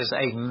 this is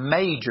a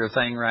major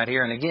thing right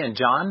here. And again,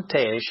 John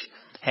Tesh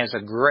has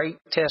a great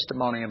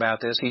testimony about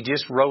this. He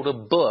just wrote a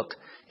book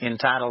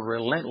entitled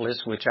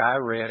Relentless, which I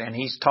read, and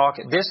he's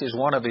talking, this is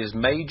one of his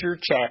major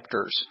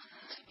chapters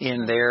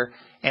in there,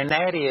 and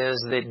that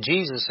is that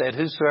Jesus said,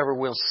 whosoever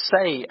will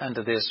say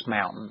unto this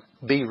mountain,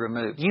 be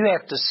removed. You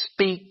have to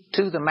speak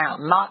to the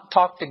mountain, not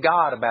talk to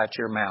God about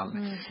your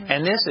mountain.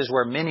 And this is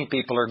where many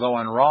people are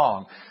going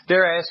wrong.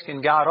 They're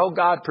asking God, oh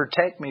God,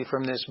 protect me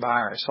from this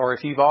virus. Or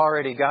if you've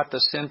already got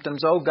the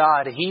symptoms, oh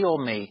God, heal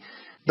me.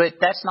 But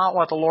that's not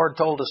what the Lord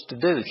told us to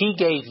do. He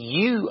gave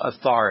you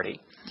authority.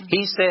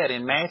 He said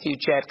in Matthew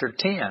chapter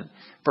 10,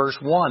 verse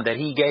 1, that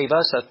He gave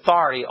us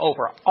authority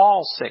over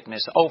all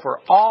sickness, over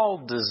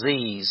all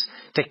disease,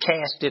 to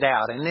cast it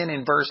out. And then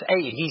in verse 8,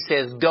 He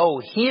says, go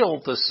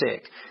heal the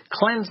sick,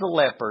 cleanse the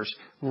lepers,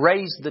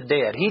 raise the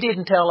dead. He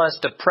didn't tell us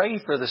to pray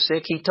for the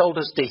sick. He told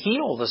us to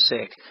heal the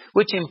sick,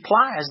 which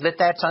implies that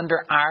that's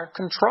under our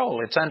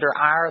control. It's under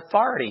our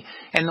authority.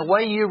 And the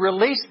way you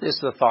release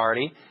this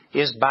authority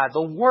is by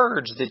the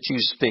words that you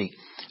speak.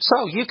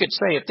 So you could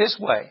say it this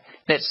way,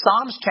 that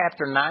Psalms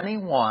chapter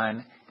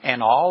 91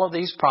 and all of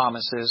these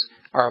promises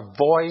are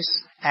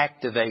voice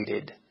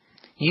activated.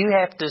 You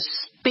have to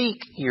speak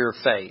your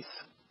faith.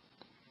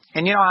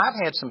 And you know, I've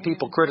had some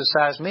people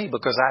criticize me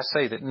because I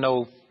say that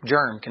no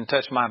germ can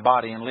touch my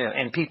body and live.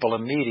 And people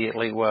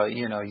immediately, well,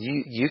 you know,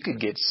 you could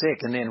get sick,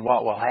 and then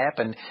what will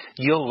happen?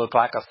 You'll look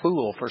like a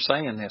fool for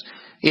saying this.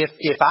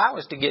 If I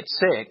was to get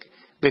sick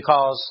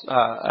because,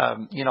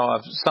 you know,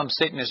 of some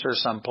sickness or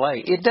some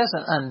plague, it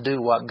doesn't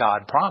undo what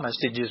God promised.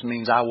 It just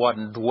means I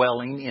wasn't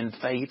dwelling in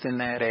faith in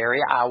that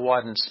area. I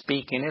wasn't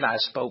speaking it. I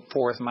spoke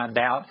forth my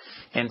doubt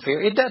and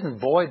fear. It doesn't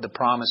void the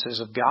promises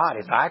of God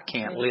if I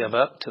can't live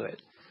up to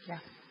it.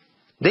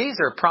 These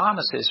are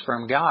promises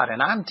from God, and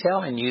I'm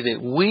telling you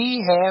that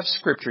we have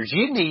scriptures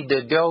you need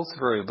to go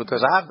through,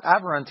 because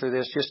I've run through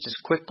this just as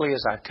quickly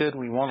as I could.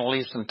 We want to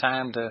leave some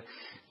time to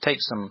take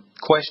some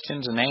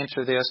questions and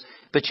answer this,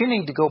 but you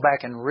need to go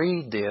back and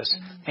read this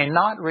and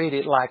not read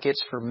it like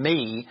it's for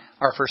me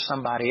or for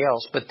somebody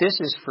else, but this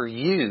is for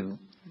you,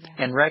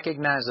 and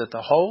recognize that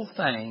the whole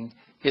thing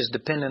is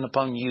dependent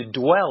upon you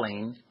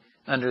dwelling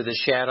under the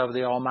shadow of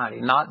the Almighty,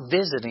 not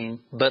visiting,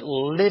 but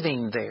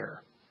living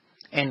there,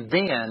 and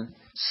then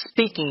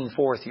speaking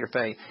forth your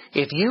faith.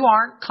 If you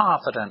aren't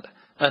confident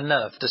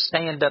enough to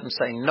stand up and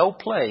say, no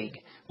plague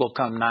will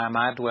come nigh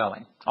my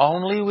dwelling.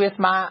 Only with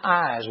my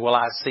eyes will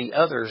I see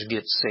others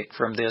get sick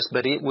from this,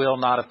 but it will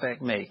not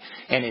affect me.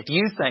 And if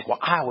you think, well,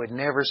 I would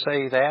never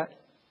say that,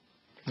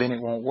 then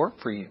it won't work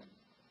for you.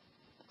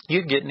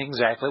 You're getting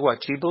exactly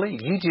what you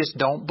believe. You just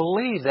don't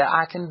believe that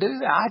I can do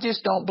that. I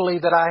just don't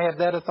believe that I have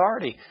that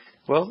authority.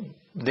 Well,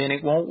 then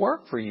it won't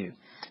work for you.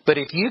 But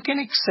if you can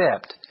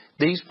accept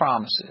these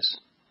promises,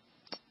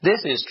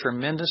 this is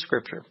tremendous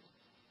scripture.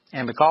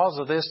 And because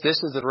of this,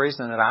 this is the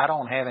reason that I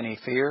don't have any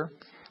fear.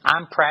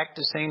 I'm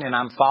practicing and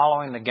I'm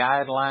following the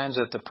guidelines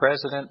that the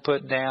president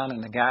put down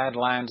and the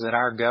guidelines that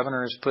our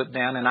governor has put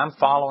down. And I'm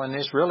following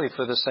this really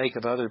for the sake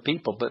of other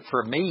people. But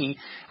for me,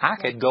 I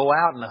could go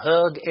out and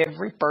hug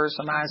every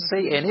person I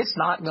see, and it's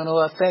not going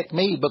to affect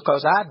me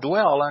because I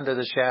dwell under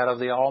the shadow of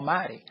the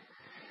Almighty.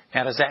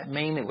 Now, does that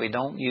mean that we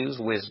don't use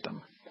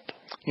wisdom?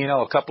 You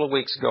know, a couple of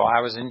weeks ago, I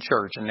was in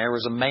church, and there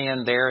was a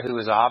man there who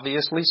was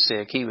obviously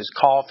sick. He was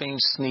coughing,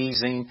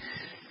 sneezing.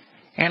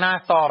 And I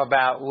thought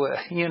about,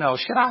 you know,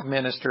 should I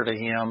minister to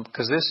him?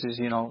 Because this is,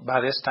 you know, by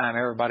this time,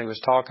 everybody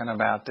was talking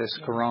about this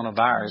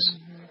coronavirus.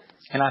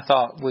 And I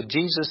thought, would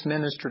Jesus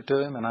minister to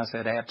him? And I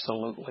said,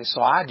 absolutely.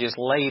 So I just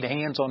laid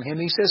hands on him.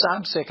 He says,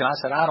 I'm sick. And I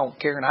said, I don't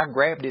care. And I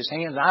grabbed his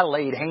hands. I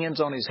laid hands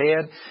on his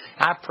head.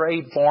 I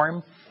prayed for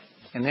him.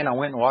 And then I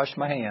went and washed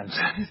my hands.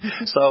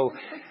 So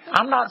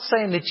I'm not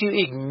saying that you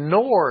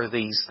ignore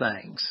these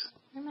things,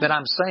 but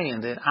I'm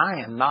saying that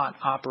I am not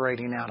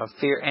operating out of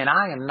fear, and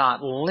I am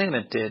not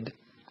limited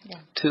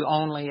to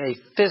only a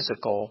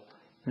physical,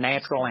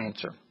 natural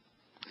answer.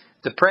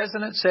 The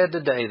president said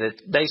today that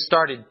they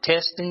started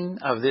testing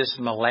of this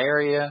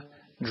malaria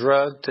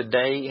drug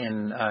today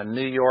in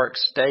New York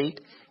State,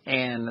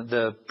 and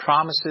the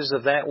promises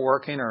of that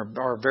working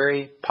are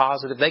very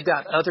positive. They've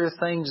got other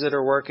things that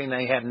are working.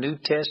 They have new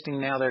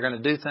testing now. They're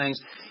going to do things.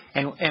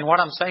 And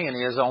what I'm saying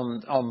is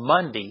on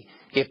Monday,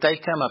 if they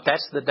come up,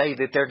 that's the day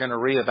that they're going to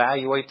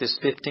reevaluate. This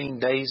 15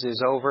 days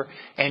is over.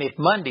 And if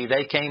Monday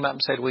they came up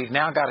and said, we've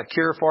now got a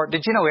cure for it,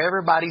 did you know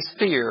everybody's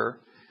fear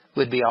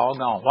would be all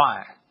gone?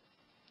 Why?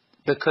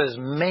 Because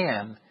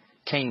men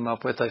came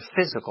up with a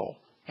physical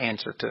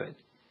answer to it.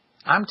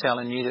 I'm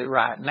telling you that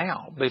right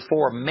now,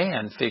 before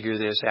men figure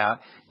this out,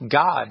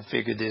 God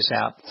figured this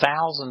out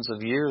thousands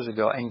of years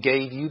ago and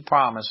gave you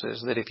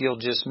promises that if you'll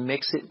just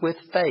mix it with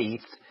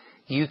faith,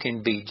 you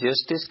can be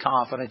just as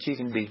confident, you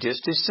can be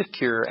just as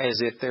secure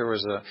as if there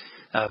was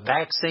a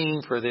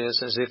vaccine for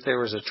this, as if there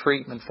was a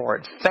treatment for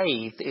it.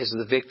 Faith is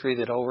the victory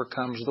that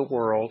overcomes the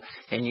world,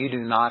 and you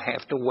do not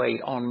have to wait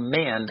on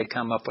men to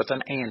come up with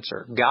an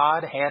answer.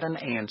 God had an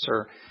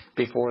answer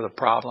before the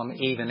problem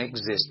even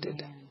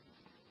existed.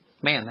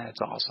 Man, that's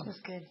awesome. That's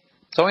good.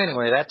 So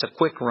anyway, that's a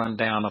quick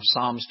rundown of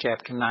Psalms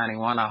chapter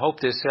 91. I hope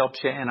this helps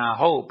you, and I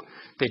hope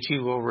that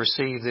you will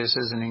receive this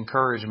as an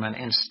encouragement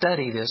and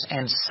study this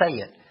and say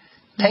it.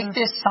 Take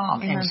this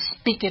psalm and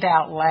speak it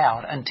out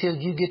loud until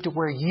you get to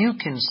where you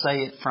can say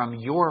it from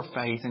your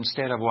faith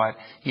instead of what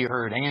you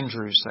heard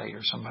Andrew say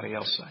or somebody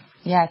else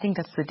say. Yeah, I think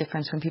that's the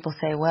difference when people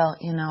say, well,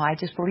 you know, I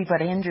just believe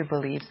what Andrew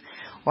believes,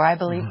 or I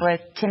believe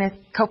what Kenneth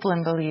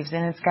Copeland believes,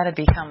 and it's got to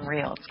become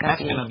real.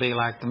 That's going to be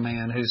like the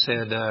man who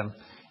said,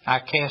 I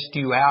cast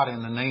you out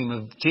in the name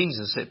of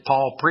Jesus that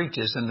Paul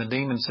preaches. And the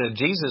demon said,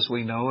 Jesus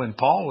we know and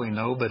Paul we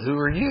know, but who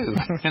are you?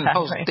 And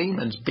those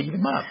demons beat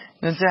him up.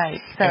 That's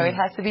right. So it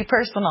has to be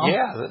personal.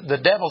 Yeah, the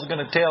devil's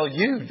going to tell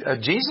you,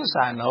 Jesus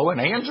I know and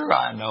Andrew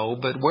I know,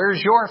 but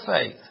where's your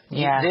faith?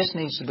 Yeah. This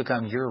needs to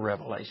become your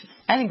revelation.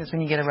 I think that's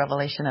when you get a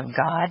revelation of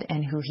God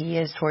and who He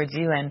is towards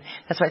you. And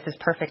that's why it says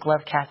perfect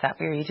love casts out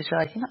fear. You just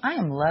realize, I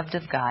am loved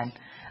of God.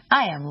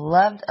 I am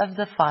loved of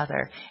the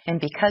Father. And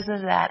because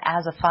of that,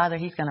 as a father,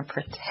 He's going to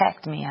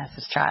protect me as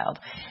His child.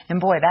 And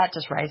boy, that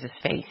just raises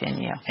faith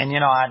in you. And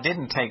I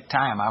didn't take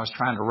time. I was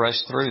trying to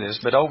rush through this.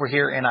 But over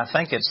here, and I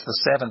think it's the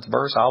 7th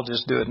verse, I'll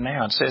just do it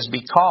now. It says,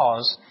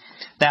 because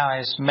thou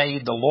hast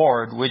made the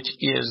Lord, which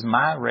is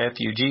my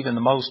refuge, even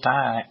the Most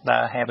High,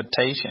 thy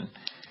habitation.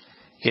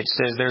 It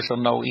says, there shall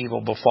no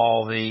evil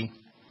befall thee.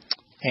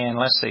 And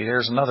let's see,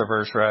 there's another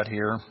verse right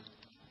here.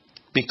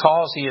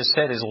 Because He has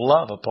set His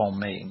love upon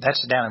me.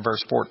 That's down in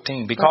verse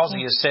 14. Because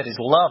He has set His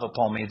love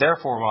upon me,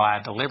 therefore will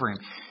I deliver Him.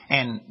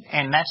 And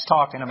that's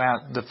talking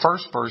about, the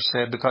first verse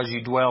said, because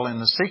you dwell in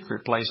the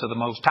secret place of the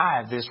Most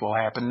High, this will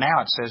happen. Now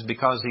it says,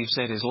 because He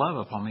set His love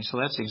upon me. So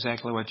that's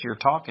exactly what you're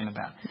talking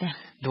about. Yeah.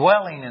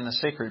 Dwelling in the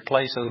secret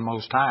place of the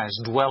Most High is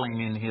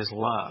dwelling in His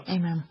love.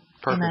 Amen.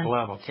 Perfect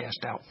love will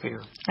cast out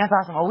fear. That's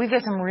awesome. Well, we've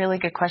got some really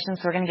good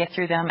questions, so we're going to get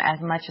through them as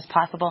much as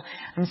possible.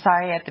 I'm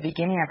sorry at the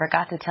beginning I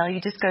forgot to tell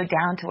you, just go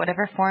down to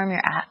whatever forum you're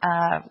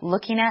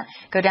looking at.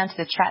 Go down to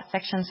the chat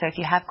section. So if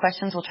you have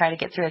questions, we'll try to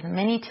get through as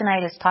many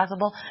tonight as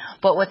possible.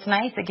 But what's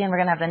nice, again, we're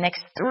going to have the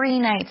next 3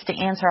 nights to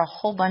answer a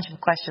whole bunch of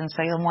questions.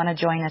 So you'll want to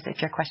join us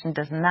if your question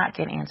does not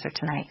get answered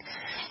tonight.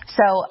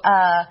 So,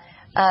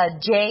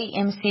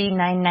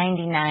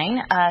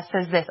 JMC999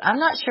 says this. I'm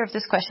not sure if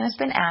this question has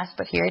been asked,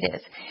 but here it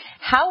is.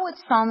 How would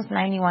Psalms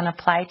 91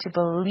 apply to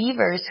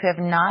believers who have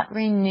not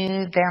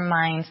renewed their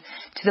minds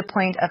to the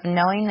point of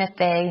knowing that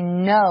they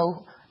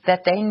know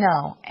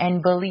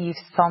and believe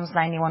Psalms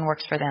 91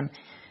 works for them?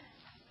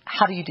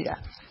 How do you do that?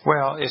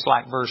 Well, it's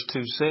like verse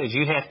 2 says.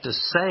 You have to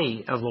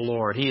say of the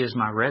Lord, He is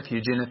my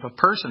refuge. And if a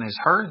person has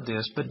heard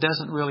this but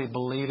doesn't really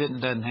believe it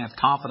and doesn't have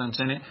confidence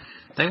in it,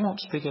 they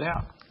won't speak it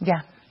out.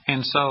 Yeah.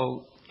 And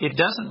so it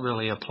doesn't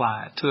really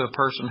apply to a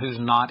person who's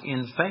not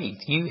in faith.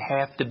 You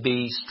have to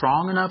be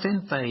strong enough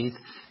in faith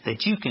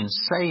that you can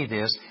say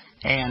this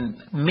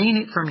and mean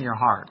it from your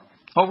heart.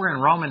 Over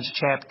in Romans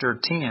chapter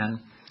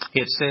 10,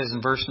 it says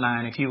in verse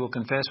 9, if you will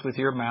confess with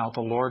your mouth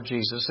the Lord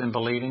Jesus and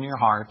believe in your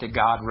heart that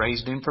God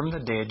raised Him from the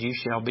dead, you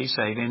shall be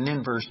saved. And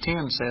then verse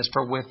 10 says,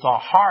 for with the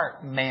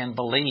heart man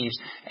believes,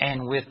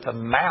 and with the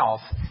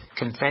mouth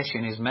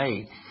confession is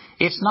made.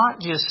 It's not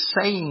just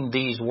saying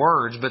these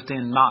words, but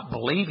then not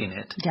believing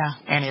it. Yeah.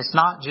 And it's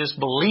not just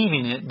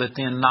believing it, but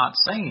then not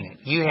saying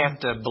it. You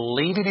have to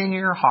believe it in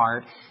your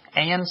heart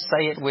and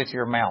say it with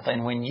your mouth.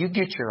 And when you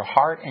get your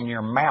heart and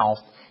your mouth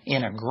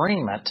in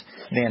agreement,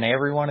 then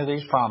every one of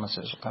these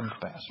promises will come to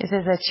pass. It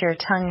says that your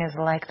tongue is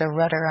like the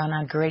rudder on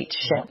a great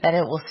ship, that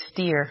it will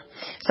steer.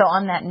 So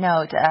on that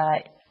note,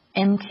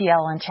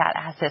 MTL in chat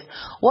asks this,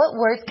 what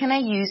words can I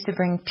use to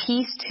bring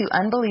peace to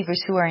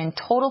unbelievers who are in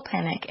total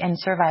panic and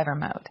survivor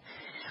mode?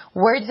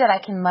 Words that I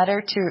can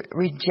mutter to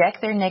reject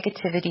their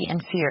negativity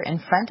and fear in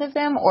front of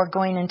them or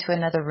going into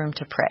another room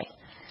to pray?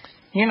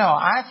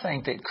 I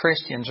think that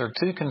Christians are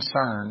too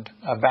concerned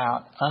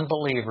about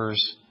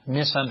unbelievers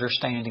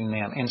misunderstanding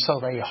them. And so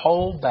they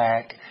hold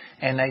back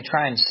and they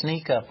try and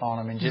sneak up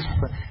on them.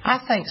 I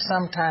think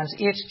sometimes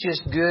it's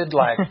just good,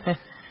 like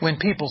when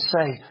people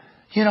say,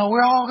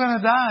 we're all going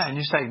to die. And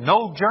you say,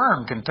 no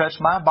germ can touch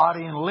my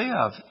body and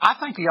live. I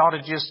think you ought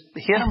to just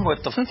hit them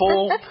with the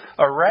full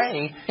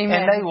array.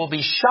 Amen. And they will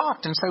be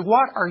shocked and say,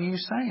 what are you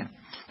saying?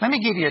 Let me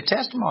give you a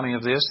testimony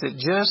of this that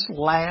just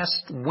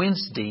last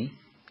Wednesday,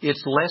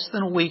 it's less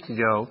than a week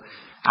ago,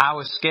 I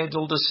was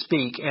scheduled to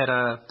speak at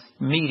a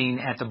meeting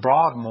at the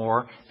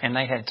Broadmoor, and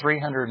they had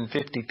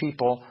 350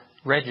 people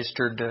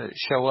registered to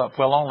show up.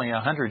 Well, only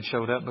 100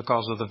 showed up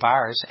because of the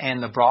virus,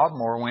 and the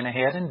Broadmoor went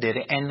ahead and did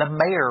it, and the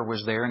mayor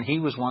was there, and he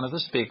was one of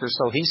the speakers,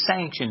 so he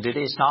sanctioned it.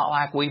 It's not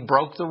like we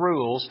broke the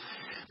rules,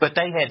 but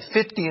they had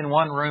 50 in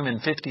one room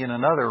and 50 in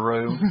another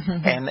room,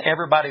 and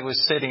everybody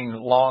was sitting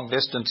long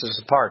distances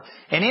apart.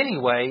 And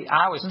anyway,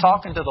 I was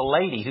talking to the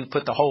lady who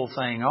put the whole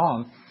thing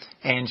on,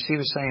 and she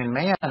was saying,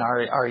 man,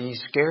 are you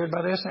scared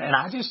by this? And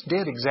I just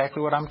did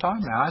exactly what I'm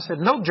talking about. I said,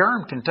 no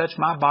germ can touch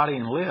my body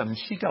and live. And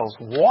she goes,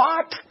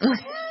 what?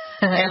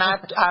 And I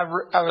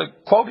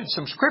quoted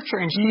some scripture,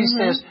 and she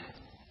says,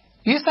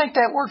 you think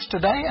that works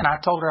today? And I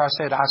told her, I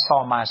said, I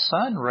saw my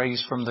son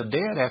raised from the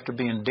dead after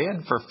being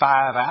dead for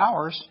 5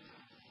 hours.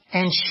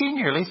 And she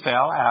nearly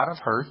fell out of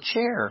her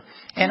chair.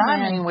 And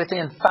I mean,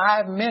 within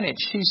 5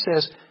 minutes, she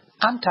says,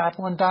 I'm type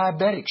 1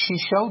 diabetic. She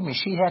showed me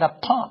she had a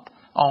pump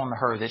on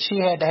her, that she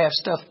had to have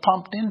stuff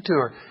pumped into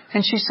her.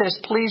 And she says,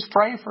 please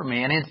pray for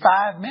me. And in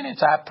 5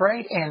 minutes I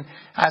prayed, and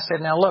I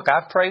said, now look,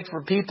 I've prayed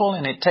for people,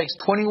 and it takes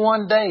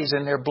 21 days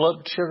and their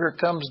blood sugar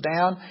comes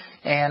down.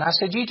 And I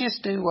said, you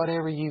just do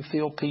whatever you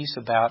feel peace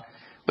about.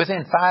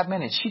 Within 5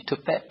 minutes, she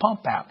took that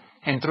pump out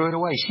and threw it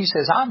away. She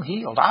says, I'm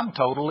healed. I'm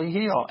totally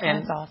healed. And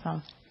that's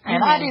awesome.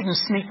 And I didn't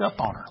sneak up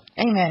on her.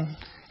 Amen.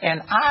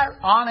 And I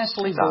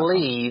honestly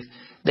believe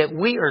that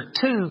we are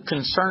too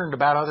concerned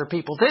about other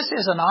people. This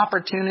is an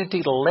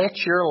opportunity to let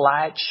your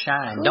light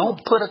shine. Cool.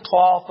 Don't put a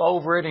cloth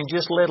over it and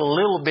just let a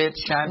little bit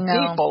shine.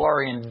 No. People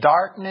are in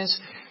darkness.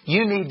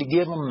 You need to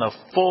give them the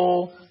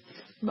full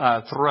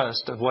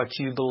thrust of what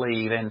you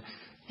believe.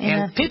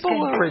 And people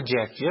will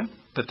reject you,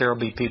 but there will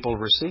be people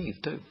who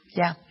receive too.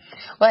 Yeah.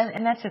 Well,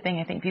 and that's the thing.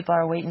 I think people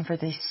are waiting for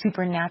these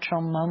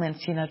supernatural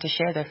moments, to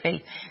share their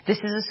faith. This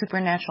is a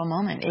supernatural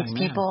moment. It's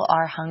people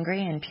are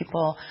hungry and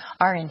people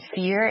are in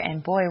fear.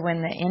 And boy,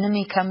 when the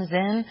enemy comes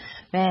in,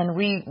 man,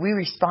 we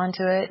respond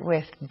to it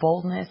with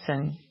boldness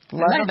and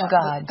love of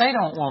God. They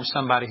don't want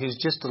somebody who's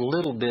just a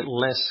little bit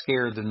less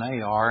scared than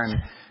they are.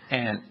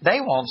 And they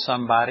want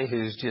somebody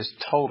who's just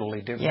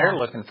totally different. Yeah. They're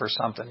looking for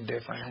something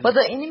different. What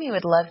the enemy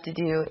would love to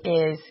do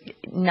is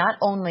not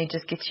only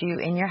just get you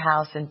in your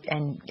house and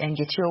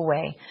get you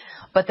away,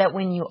 but that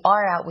when you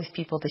are out with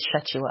people, to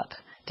shut you up.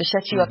 To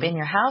shut you up in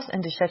your house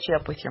and to shut you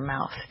up with your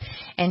mouth.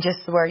 And just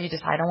where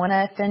I don't want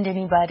to offend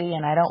anybody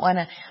and I don't want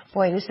to,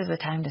 boy, this is a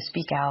time to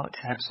speak out.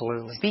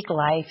 Absolutely. Speak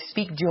life,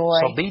 speak joy.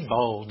 So be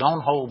bold.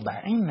 Don't hold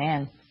back.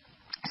 Amen.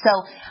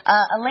 So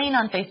Elaine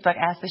on Facebook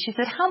asked us, she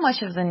said, how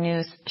much of the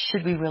news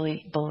should we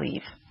really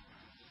believe?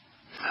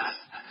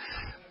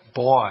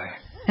 Boy.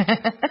 I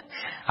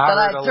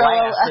heard a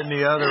laugh in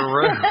the other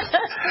room.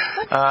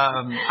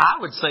 I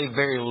would say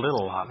very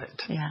little of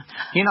it. Yeah.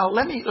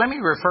 Let me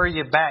refer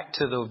you back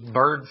to the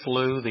bird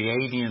flu, the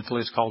avian flu.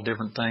 It's called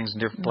different things in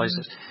different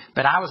places.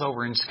 But I was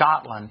over in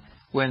Scotland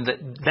when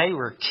they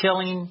were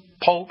killing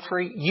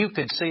poultry. You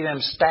could see them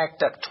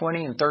stacked up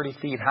 20 and 30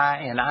 feet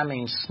high, and I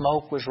mean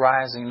smoke was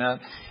rising up.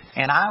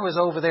 And I was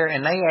over there,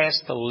 and they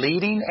asked the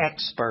leading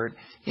expert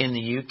in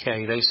the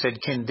UK, they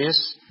said, can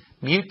this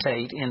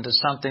mutate into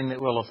something that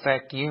will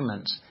affect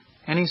humans?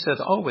 And he says,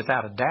 oh,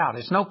 without a doubt.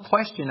 It's no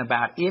question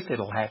about if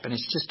it'll happen.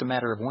 It's just a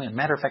matter of when.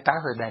 Matter of fact, I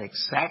heard that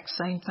exact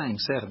same thing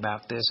said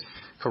about this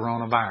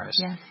coronavirus.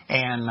 Yeah.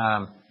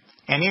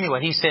 And anyway,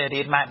 he said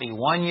it might be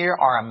 1 year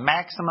or a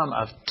maximum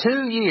of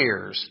 2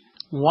 years.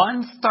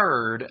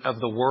 1/3 of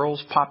the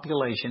world's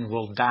population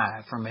will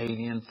die from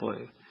avian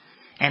flu.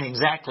 And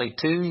exactly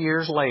 2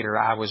 years later,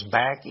 I was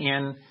back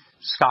in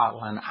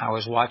Scotland. I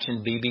was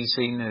watching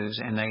BBC News,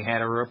 and they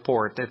had a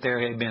report that there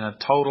had been a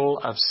total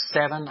of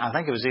 7, I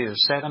think it was either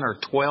 7 or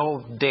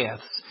 12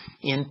 deaths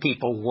in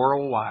people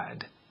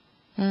worldwide.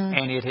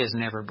 And it has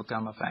never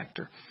become a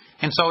factor.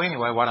 And so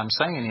anyway, what I'm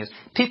saying is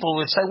people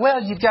would say,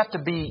 well, you've got to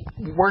be,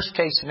 worst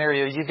case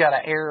scenario, you've got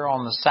to err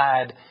on the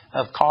side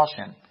of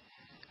caution.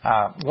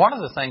 One of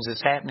the things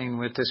that's happening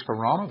with this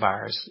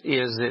coronavirus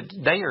is that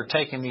they are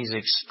taking these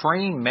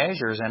extreme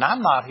measures, and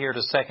I'm not here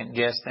to second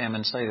guess them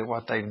and say that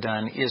what they've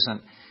done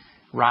isn't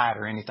right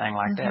or anything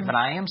like that, but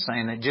I am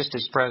saying that just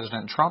as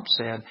President Trump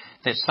said,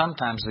 that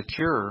sometimes the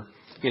cure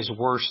is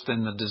worse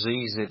than the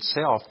disease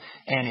itself.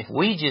 And if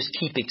we just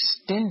keep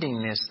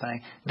extending this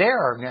thing, there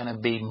are going to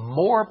be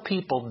more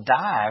people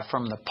die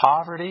from the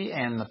poverty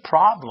and the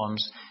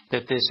problems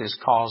that this is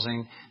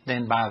causing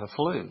than by the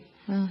flu.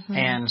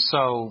 And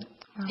so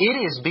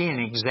it is being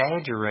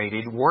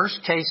exaggerated.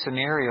 Worst case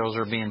scenarios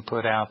are being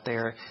put out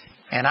there,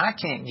 and I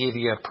can't give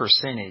you a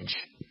percentage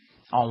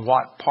on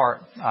what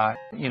part,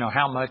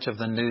 how much of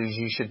the news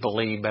you should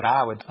believe, but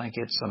I would think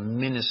it's a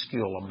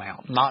minuscule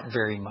amount, not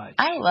very much.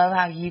 I love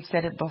how you've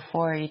said it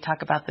before. You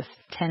talk about this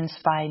 10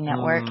 spy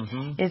network,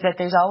 is that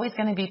there's always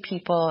going to be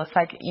people. It's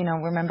like,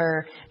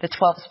 remember the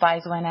 12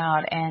 spies went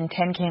out and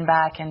 10 came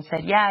back and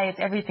said, yeah,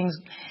 everything's,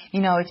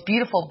 it's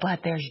beautiful,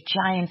 but there's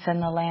giants in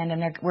the land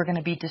and we're going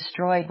to be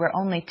destroyed. Where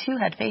only 2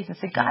 had faith and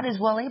said, God is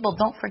well able.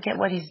 Don't forget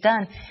what he's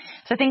done.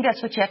 So I think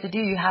that's what you have to do.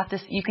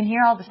 You can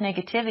hear all this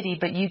negativity,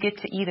 but you get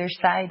to either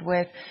side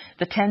with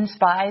the 10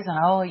 spies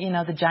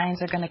and, the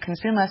giants are going to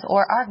consume us,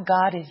 or our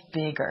God is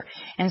bigger.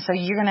 And so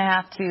you're going to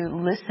have to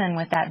listen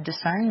with that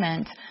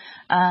discernment,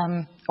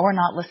 or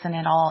not listen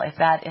at all if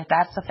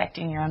that's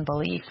affecting your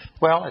unbelief.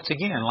 Well, it's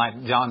again,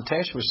 like John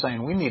Tesh was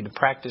saying, we need to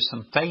practice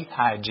some faith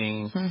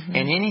hygiene.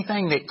 And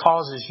anything that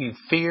causes you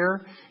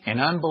fear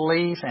and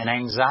unbelief and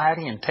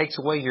anxiety and takes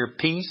away your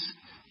peace,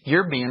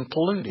 you're being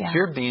polluted. Yeah.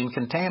 You're being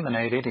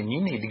contaminated, and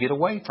you need to get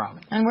away from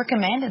it. And we're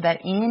commanded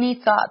that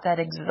any thought that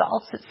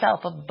exalts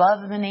itself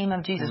above the name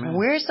of Jesus,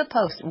 we're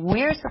supposed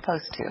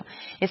to.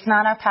 It's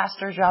not our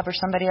pastor's job or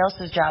somebody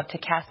else's job to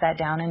cast that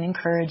down and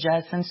encourage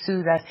us and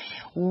soothe us.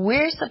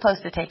 We're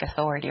supposed to take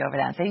authority over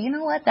that and say, you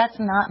know what, that's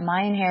not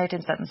my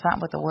inheritance. That's not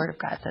what the Word of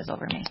God says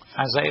over me.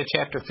 Isaiah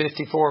chapter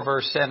 54,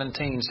 verse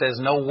 17 says,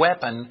 no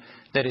weapon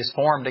that is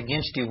formed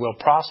against you will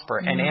prosper,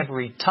 and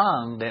every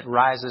tongue that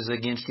rises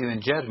against you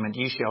in judgment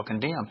you shall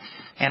condemn.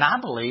 And I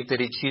believe that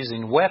it's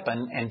using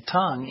weapon and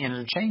tongue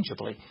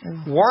interchangeably.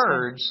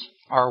 Words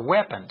are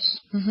weapons.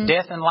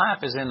 Death and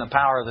life is in the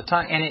power of the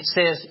tongue. And it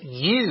says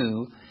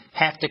you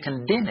have to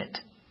condemn it.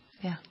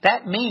 Yeah.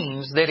 That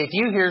means that if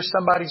you hear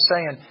somebody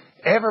saying,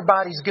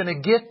 everybody's going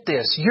to get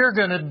this, you're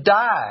going to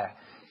die,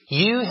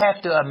 you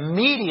have to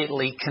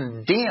immediately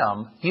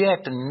condemn. You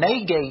have to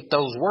negate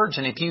those words.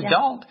 And if you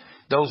don't,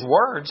 those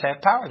words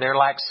have power. They're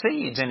like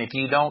seeds, and if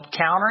you don't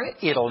counter it,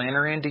 it'll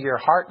enter into your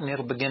heart, and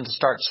it'll begin to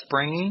start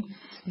springing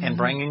and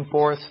bringing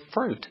forth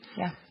fruit.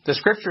 Yeah. The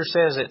Scripture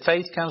says that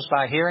faith comes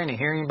by hearing, and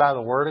hearing by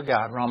the Word of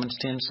God, Romans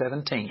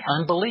 10:17.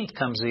 Unbelief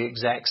comes the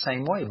exact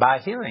same way, by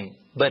hearing.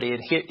 But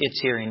it's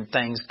hearing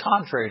things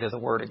contrary to the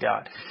Word of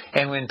God.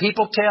 And when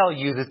people tell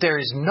you that there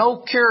is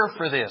no cure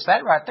for this,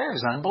 that right there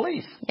is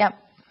unbelief. Yep.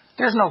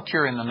 There's no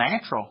cure in the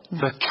natural.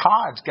 But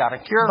God's got a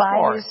cure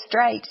for By it. His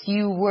stripes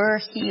you were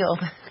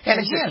healed. And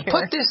again,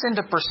 put this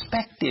into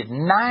perspective.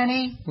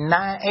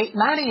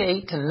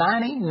 98 to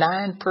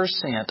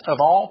 99%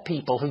 of all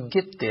people who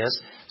get this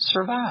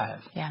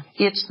survive. Yeah.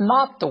 It's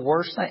not the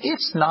worst thing.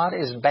 It's not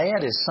as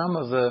bad as some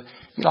of the,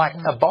 like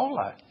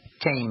Ebola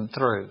came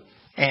through.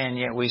 And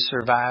yet we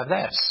survived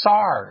that.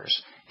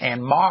 SARS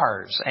and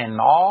MARS and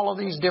all of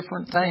these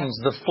different things,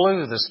 the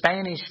flu, the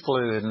Spanish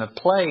flu and the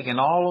plague and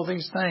all of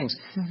these things.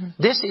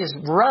 This is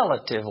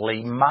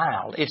relatively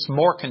mild. It's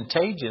more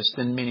contagious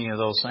than many of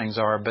those things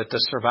are, but the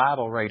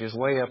survival rate is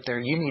way up there.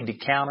 You need to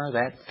counter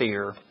that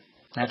fear.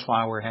 That's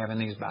why we're having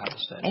these Bible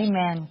studies.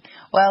 Amen.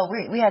 Well,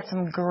 we had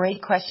some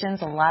great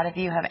questions. A lot of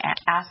you have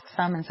asked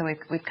some, and so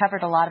we've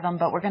covered a lot of them,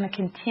 but we're going to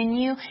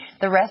continue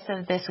the rest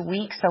of this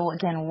week. So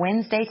again,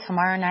 Wednesday,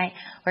 tomorrow night,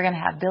 we're going to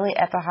have Billy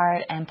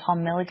Eppehard and Paul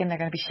Milligan. They're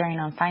going to be sharing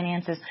on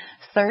finances.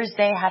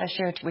 Thursday, how to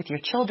share it with your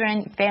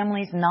children,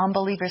 families,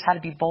 non-believers, how to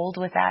be bold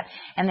with that.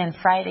 And then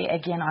Friday,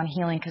 again, on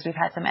healing, because we've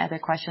had some other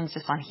questions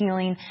just on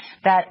healing,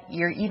 that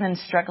you're even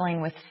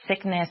struggling with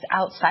sickness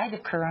outside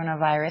of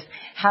coronavirus.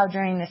 How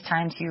during this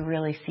time do you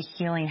really see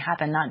healing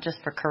happen, not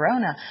just for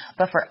corona,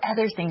 but for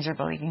other things you're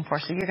believing for?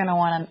 So you're going to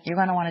want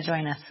to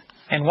join us.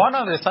 And one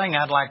other thing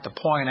I'd like to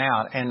point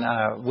out, and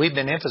we've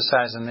been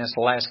emphasizing this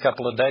the last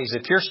couple of days,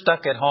 if you're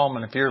stuck at home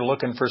and if you're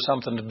looking for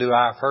something to do,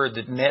 I've heard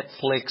that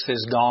Netflix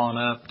has gone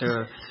up,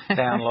 they're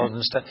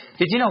downloading stuff.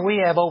 Did you know we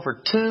have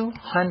over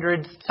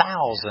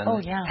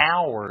 200,000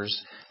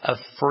 hours of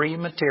free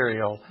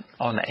material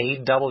on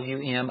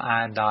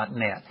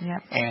awmi.net.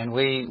 Yep. And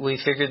we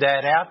figured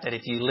that out, that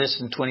if you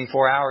listen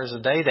 24 hours a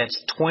day, that's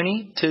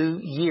 22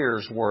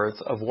 years worth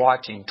of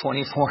watching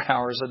 24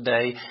 hours a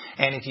day.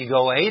 And if you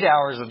go 8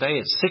 hours a day,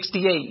 it's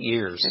 68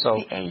 years.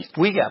 68. So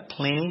we got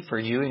plenty for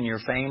you and your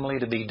family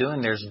to be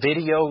doing. There's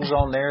videos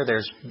on there.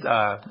 There's music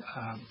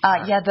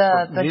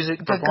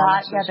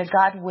performances. The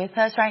God with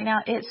us right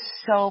now. It's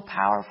so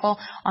powerful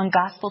on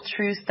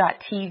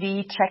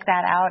gospeltruth.tv. Check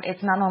that out.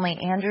 It's not only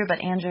Andrew,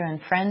 but Andrew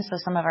and friends. So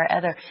some of our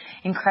other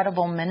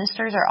incredible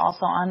ministers are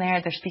also on there.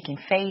 They're speaking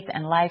faith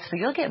and life. So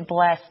you'll get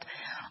blessed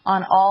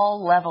on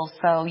all levels.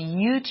 So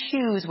you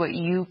choose what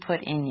you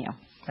put in you.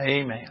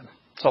 Amen.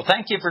 So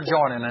thank you for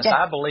joining us. Yes.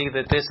 I believe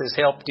that this has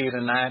helped you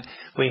tonight.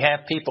 We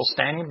have people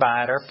standing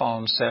by at our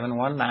phone,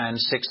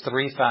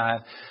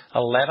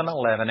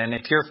 719-635-1111. And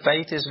if your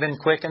faith has been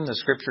quickened, the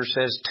Scripture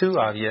says 2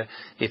 of you,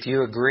 if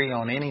you agree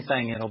on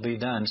anything, it'll be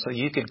done. So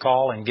you could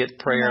call and get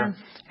prayer,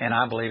 and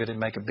I believe it'd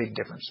make a big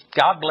difference.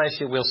 God bless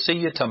you. We'll see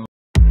you tomorrow.